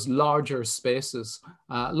stress was larger spaces.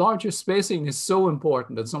 Larger spacing is so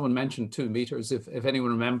important, and someone mentioned 2 meters, if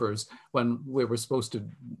anyone remembers when we were supposed to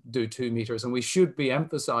do 2 meters, and we should be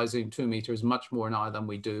emphasizing 2 meters much more now than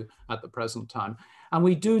we do at the present time. And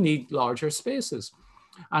we do need larger spaces.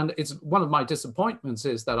 And it's one of my disappointments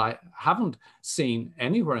is that I haven't seen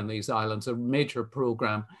anywhere in these islands a major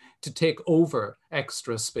program to take over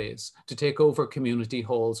extra space, to take over community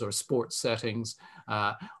halls or sports settings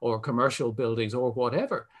or commercial buildings or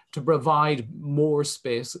whatever, to provide more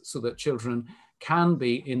space so that children can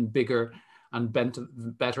be in bigger and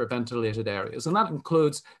better ventilated areas. And that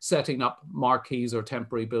includes setting up marquees or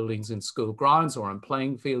temporary buildings in school grounds or in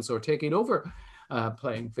playing fields, or taking over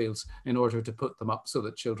playing fields in order to put them up so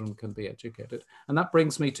that children can be educated. And that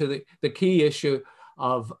brings me to the key issue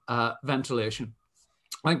of ventilation.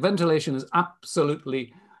 I think ventilation is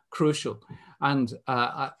absolutely crucial. And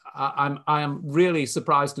I am really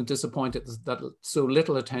surprised and disappointed that so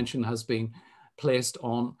little attention has been placed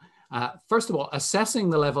on, first of all, assessing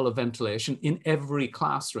the level of ventilation in every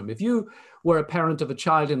classroom. If you were a parent of a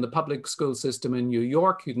child in the public school system in New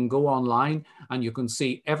York, you can go online and you can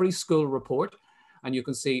see every school report, and you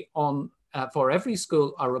can see on for every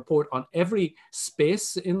school a report on every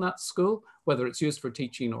space in that school, whether it's used for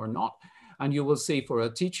teaching or not. And you will see for a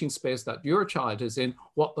teaching space that your child is in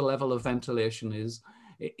what the level of ventilation is.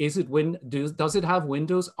 Does it have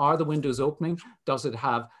windows? Are the windows opening? Does it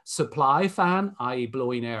have supply fan, i.e.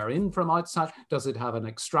 blowing air in from outside? Does it have an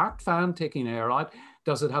extract fan taking air out?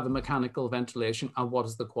 Does it have a mechanical ventilation? And what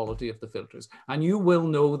is the quality of the filters? And you will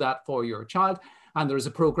know that for your child. And there is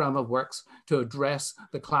a program of works to address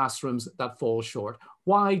the classrooms that fall short.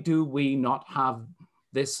 Why do we not have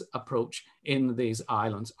this approach in these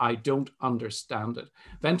islands? I don't understand it.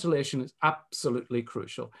 Ventilation is absolutely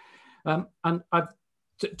crucial. And I've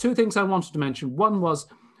 2 things I wanted to mention. One was,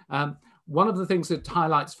 one of the things it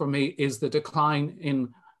highlights for me is the decline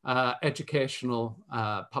in educational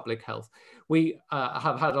public health. We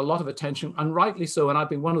have had a lot of attention, and rightly so, and I've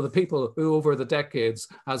been one of the people who over the decades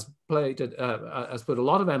has put a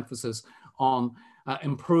lot of emphasis on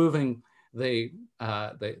improving the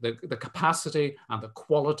capacity and the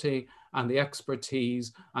quality and the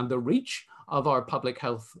expertise and the reach of our public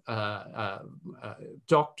health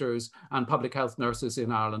doctors and public health nurses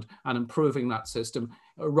in Ireland, and improving that system.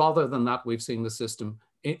 Rather than that, we've seen the system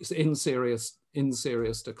in serious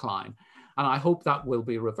decline. And I hope that will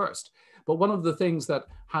be reversed. But one of the things that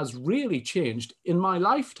has really changed in my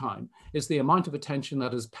lifetime is the amount of attention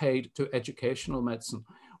that is paid to educational medicine.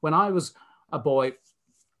 When I was a boy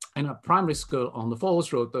in a primary school on the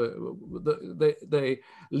Falls Road, the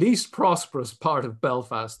least prosperous part of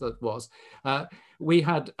Belfast that was, we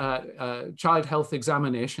had child health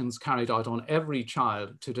examinations carried out on every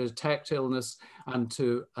child to detect illness and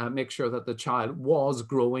to make sure that the child was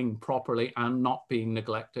growing properly and not being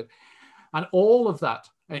neglected. And all of that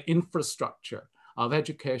infrastructure of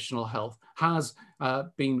educational health has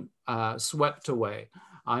been swept away.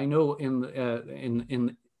 I know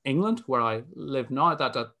in England, where I live now,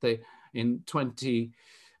 that in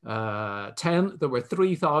 2010, there were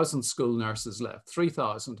 3,000 school nurses left,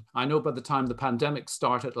 3,000. I know by the time the pandemic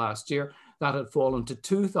started last year, that had fallen to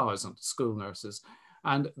 2,000 school nurses.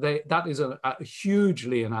 And that is a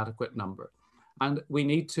hugely inadequate number. And we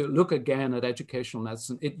need to look again at educational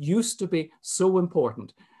medicine. It used to be so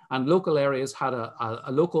important. And local areas had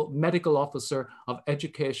a local medical officer of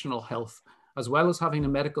educational health. As well as having a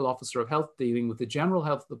medical officer of health dealing with the general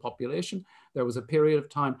health of the population, there was a period of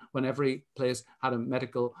time when every place had a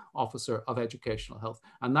medical officer of educational health.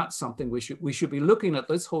 And that's something we should be looking at,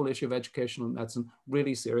 this whole issue of educational medicine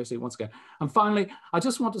really seriously once again. And finally, I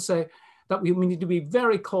just want to say that we need to be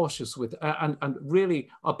very cautious with and really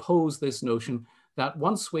oppose this notion that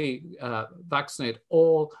once we vaccinate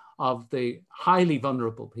all of the highly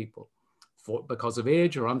vulnerable people, because of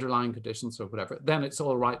age or underlying conditions or whatever, then it's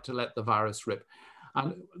all right to let the virus rip.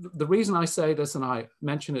 And the reason I say this, and I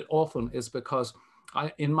mention it often, is because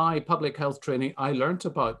in my public health training, I learned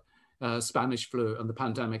about Spanish flu and the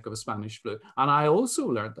pandemic of Spanish flu. And I also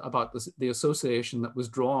learned about the association that was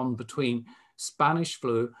drawn between Spanish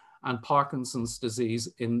flu and Parkinson's disease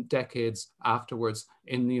in decades afterwards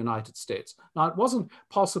in the United States. Now, it wasn't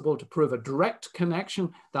possible to prove a direct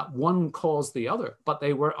connection that one caused the other, but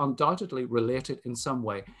they were undoubtedly related in some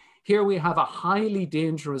way. Here we have a highly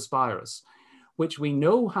dangerous virus, which we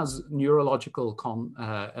know has neurological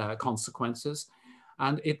consequences.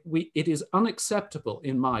 And it is unacceptable,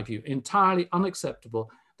 in my view, entirely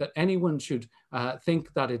unacceptable that anyone should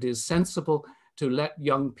think that it is sensible to let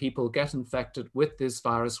young people get infected with this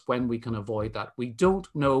virus when we can avoid that. We don't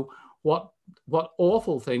know what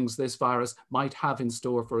awful things this virus might have in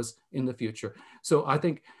store for us in the future. So I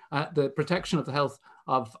think the protection of the health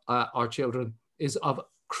of our children is of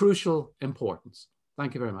crucial importance.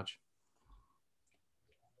 Thank you very much.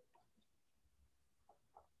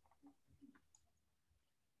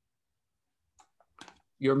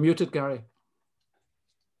 You're muted, Gary.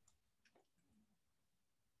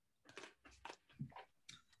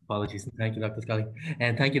 Apologies. Thank you, Dr. Scally.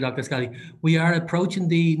 And thank you, Dr. Scally. We are approaching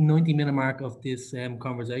the 90-minute mark of this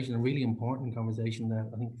conversation, a really important conversation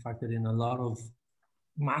that I think factored in a lot of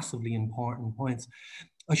massively important points.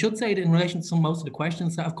 I should say that in relation to most of the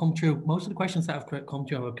questions that have come through, most of the questions that have come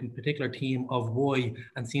through have a particular theme of why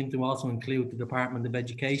and seem to also include the Department of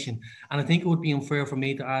Education. And I think it would be unfair for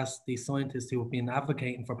me to ask the scientists who have been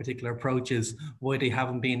advocating for particular approaches why they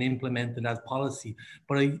haven't been implemented as policy.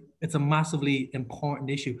 But it's a massively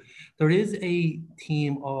important issue. There is a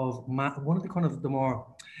theme of one of the kind of the more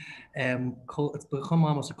it's become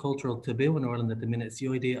almost a cultural taboo in Ireland at the minute. It's the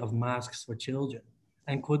idea of masks for children.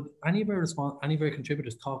 And could any of our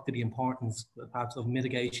contributors talk to the importance perhaps of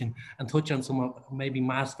mitigation and touch on some of maybe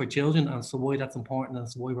masks for children and so why that's important and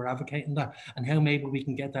so why we're advocating that and how maybe we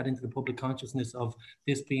can get that into the public consciousness of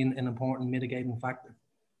this being an important mitigating factor?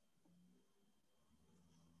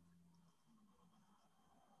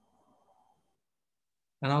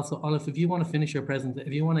 And also, Olive, if you want to finish your presentation,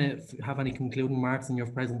 if you want to have any concluding remarks in your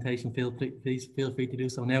presentation, please feel free to do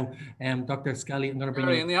so now. Dr. Scally, I'm going to bring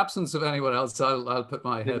you. In the absence of anyone else, I'll put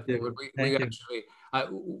my head forward.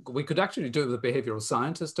 We could actually do with a behavioral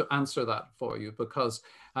scientist to answer that for you, because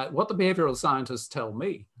what the behavioral scientists tell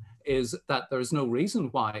me is that there is no reason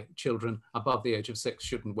why children above the age of 6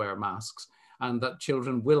 shouldn't wear masks, and that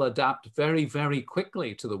children will adapt very, very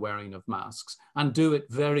quickly to the wearing of masks and do it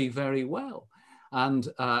very, very well. And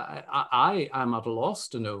I am at a loss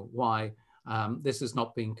to know why this is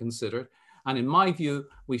not being considered. And in my view,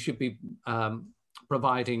 we should be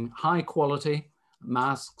providing high quality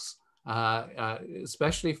masks,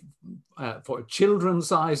 especially for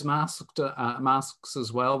children-sized masks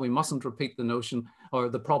as well. We mustn't repeat the notion or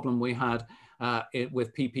the problem we had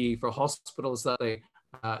with PPE for hospitals, that they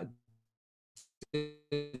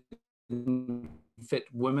fit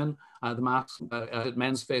women, the masks fit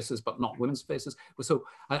men's faces, but not women's faces. So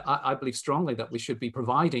I believe strongly that we should be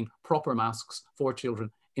providing proper masks for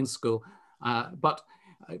children in school. But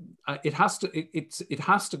it has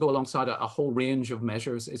to go alongside a whole range of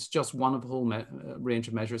measures. It's just one of a whole range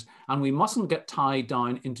of measures. And we mustn't get tied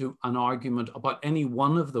down into an argument about any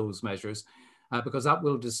one of those measures, because that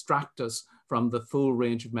will distract us from the full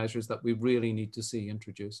range of measures that we really need to see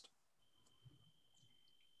introduced.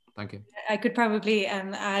 Thank you. I could probably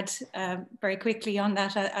add very quickly on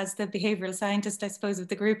that as the behavioural scientist, I suppose, of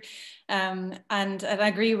the group. And I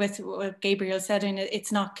agree with what Gabriel said, and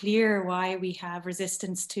it's not clear why we have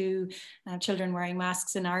resistance to children wearing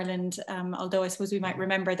masks in Ireland. Although I suppose we might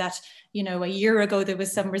remember that, you know, a year ago there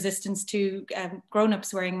was some resistance to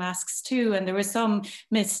grown-ups wearing masks too, and there was some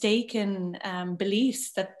mistaken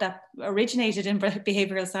beliefs that originated in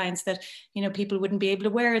behavioural science that, you know, people wouldn't be able to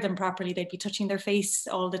wear them properly, they'd be touching their face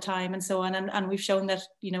all the time and so on. And we've shown that,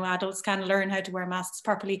 you know, adults can learn how to wear masks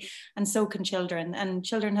properly, and so can children. And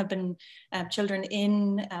children have been children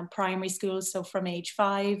in primary schools, so from age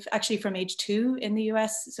 5, actually from age 2 in the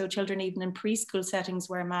US, so children even in preschool settings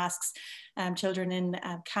wear masks. children in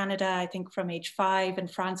Canada, I think from age 5, and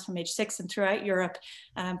France from age 6, and throughout Europe,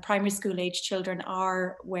 primary school age children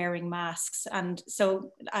are wearing masks. And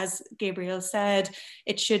so, as Gabriel said,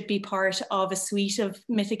 it should be part of a suite of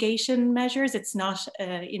mitigation measures. It's not,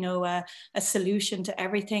 you know, a solution to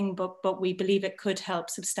everything, but we believe it could help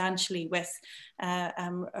substantially with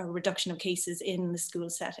a reduction of cases in the school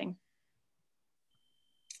setting.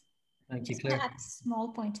 Thank you, Claire. Just to add a small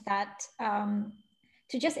point to that,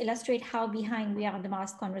 to just illustrate how behind we are in the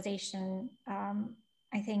mask conversation,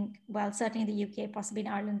 I think, well, certainly in the UK, possibly in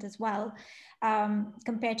Ireland as well,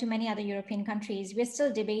 compared to many other European countries, we're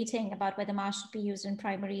still debating about whether masks should be used in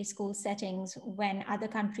primary school settings when other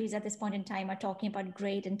countries at this point in time are talking about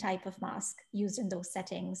grade and type of mask used in those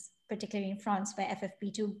settings, particularly in France, where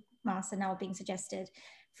FFP2 masks are now being suggested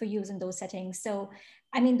for use in those settings. So,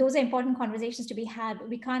 I mean, those are important conversations to be had, but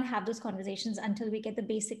we can't have those conversations until we get the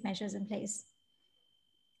basic measures in place.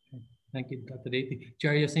 Thank you, Dr. Deepti.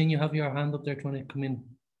 Jerry, I've seen you have your hand up there trying to come in.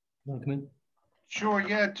 You want to come in? Sure,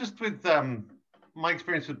 yeah. Just with my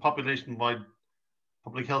experience with population-wide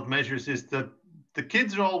public health measures is that the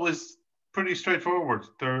kids are always pretty straightforward.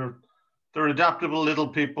 They're adaptable little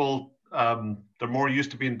people. They're more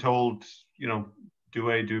used to being told, you know,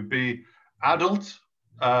 do A, do B. Adults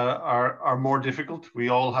are more difficult. We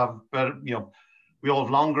all have better, you know, we all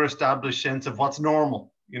have longer established sense of what's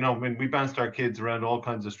normal. You know, I mean, we bounced our kids around all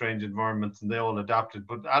kinds of strange environments and they all adapted.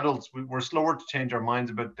 But adults, we're slower to change our minds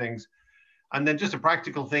about things. And then just a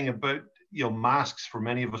practical thing about, you know, masks for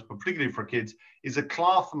many of us, but particularly for kids, is a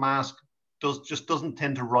cloth mask just doesn't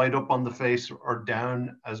tend to ride up on the face or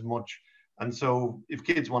down as much. And so if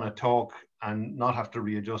kids want to talk and not have to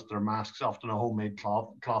readjust their masks, often a homemade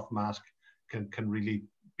cloth mask can really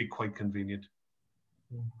be quite convenient.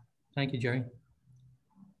 Thank you, Jerry.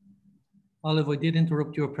 Olive, I did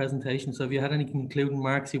interrupt your presentation, so if you had any concluding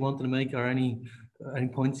remarks you wanted to make or any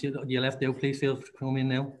points you left out, please feel free to come in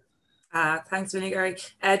now. Thanks, Vinny, Gary.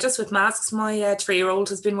 Just with masks, my 3-year-old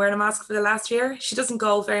has been wearing a mask for the last year. She doesn't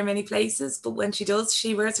go very many places, but when she does,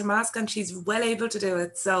 she wears her mask and she's well able to do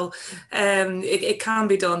it. So it can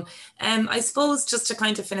be done. I suppose just to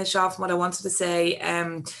kind of finish off what I wanted to say,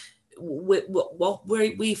 what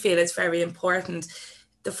we feel is very important.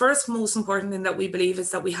 The first most important thing that we believe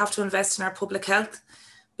is that we have to invest in our public health,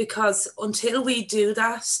 because until we do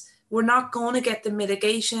that, we're not going to get the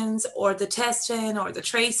mitigations or the testing or the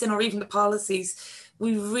tracing or even the policies.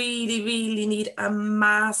 We really, really need a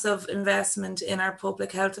massive investment in our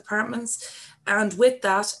public health departments. And with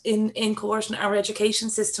that, in coordinating our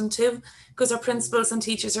education system too, because our principals and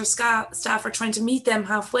teachers, our staff are trying to meet them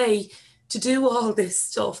halfway to do all this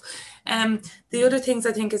stuff. The other things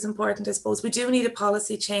I think is important, I suppose, we do need a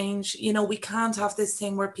policy change. You know, we can't have this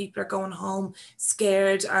thing where people are going home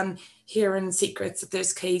scared and hearing secrets that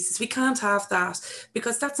there's cases. We can't have that,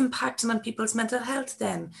 because that's impacting on people's mental health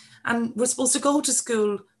then. And we're supposed to go to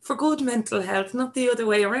school for good mental health, not the other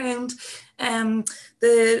way around.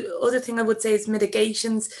 The other thing I would say is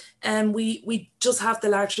mitigations. We just have the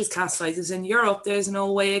largest class sizes in Europe. There's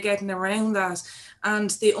no way of getting around that.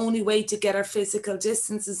 And the only way to get our physical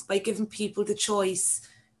distance is by giving people the choice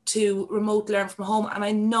to remote learn from home. And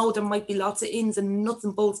I know there might be lots of ins and nuts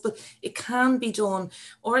and bolts, but it can be done.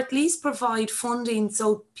 Or at least provide funding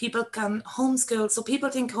so people can homeschool. So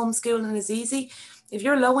people think homeschooling is easy. If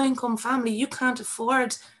you're a low income family, you can't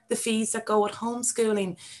afford the fees that go with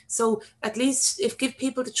homeschooling. So at least give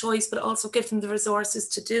people the choice, but also give them the resources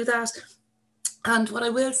to do that. And what I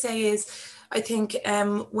will say is, I think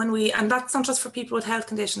and that's not just for people with health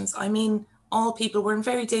conditions, I mean all people, we're in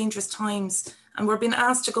very dangerous times and we're being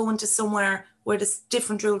asked to go into somewhere where there's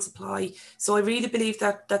different rules apply. So I really believe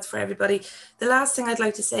that that's for everybody. The last thing I'd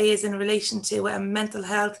like to say is in relation to mental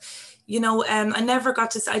health. You know, I never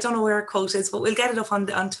got to say, I don't know where her quote is, but we'll get it up on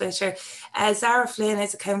Twitter. Zara Flynn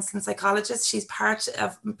is a counselling psychologist. She's part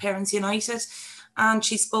of Parents United, and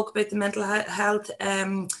she spoke about the mental health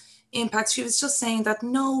impacts. She was just saying that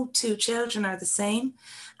no two children are the same,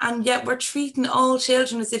 and yet we're treating all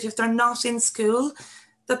children as if they're not in school,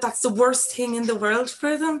 that's the worst thing in the world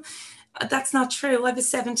for them. That's not true. I have a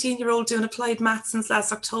 17-year-old doing applied maths since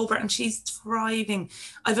last October and she's thriving.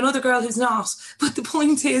 I have another girl who's not, but the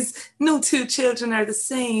point is no two children are the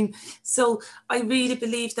same. So I really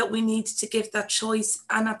believe that we need to give that choice,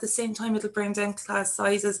 and at the same time it'll bring down class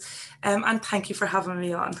sizes. And thank you for having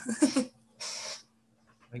me on.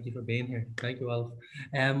 Thank you for being here. Thank you, Alf.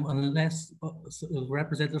 Unless a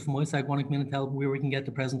representative from ISAG want to come in and tell where we can get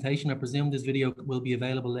the presentation, I presume this video will be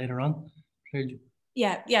available later on.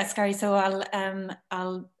 Yes, Gary. So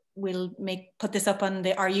I'll we'll put this up on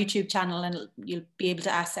our YouTube channel, and you'll be able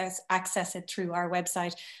to access it through our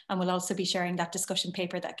website. And we'll also be sharing that discussion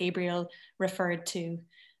paper that Gabriel referred to.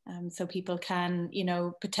 So people can, you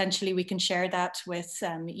know, potentially we can share that with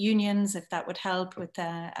unions, if that would help, with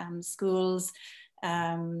schools.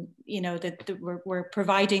 You know, that we're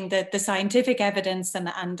providing the scientific evidence,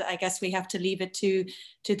 and I guess we have to leave it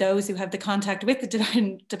to those who have the contact with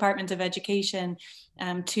the Department of Education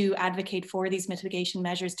to advocate for these mitigation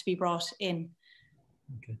measures to be brought in.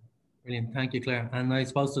 Okay. Brilliant, thank you, Claire. And I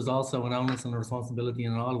suppose there's also an onus and a responsibility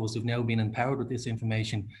in all of us who've now been empowered with this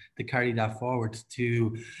information to carry that forward,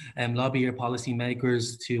 to lobby your policy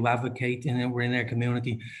makers, to advocate we're in their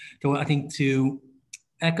community. So I think to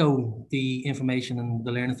echo the information and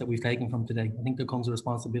the learnings that we've taken from today. I think there comes a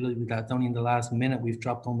responsibility with that. Only in the last minute, we've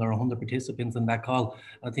dropped under 100 participants in that call.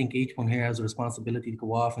 I think each one here has a responsibility to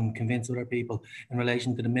go off and convince other people in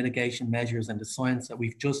relation to the mitigation measures and the science that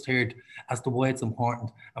we've just heard as to why it's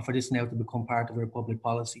important, and for this now to become part of our public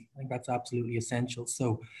policy. I think that's absolutely essential.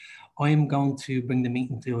 So I'm going to bring the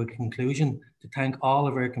meeting to a conclusion, to thank all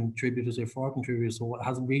of our contributors, our 4 contributors, for what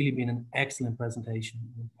has really been an excellent presentation,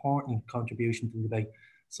 an important contribution to the debate.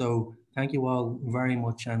 So thank you all very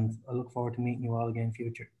much, and I look forward to meeting you all again in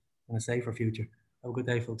future, in a safer future. Have a good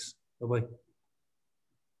day, folks. Bye-bye.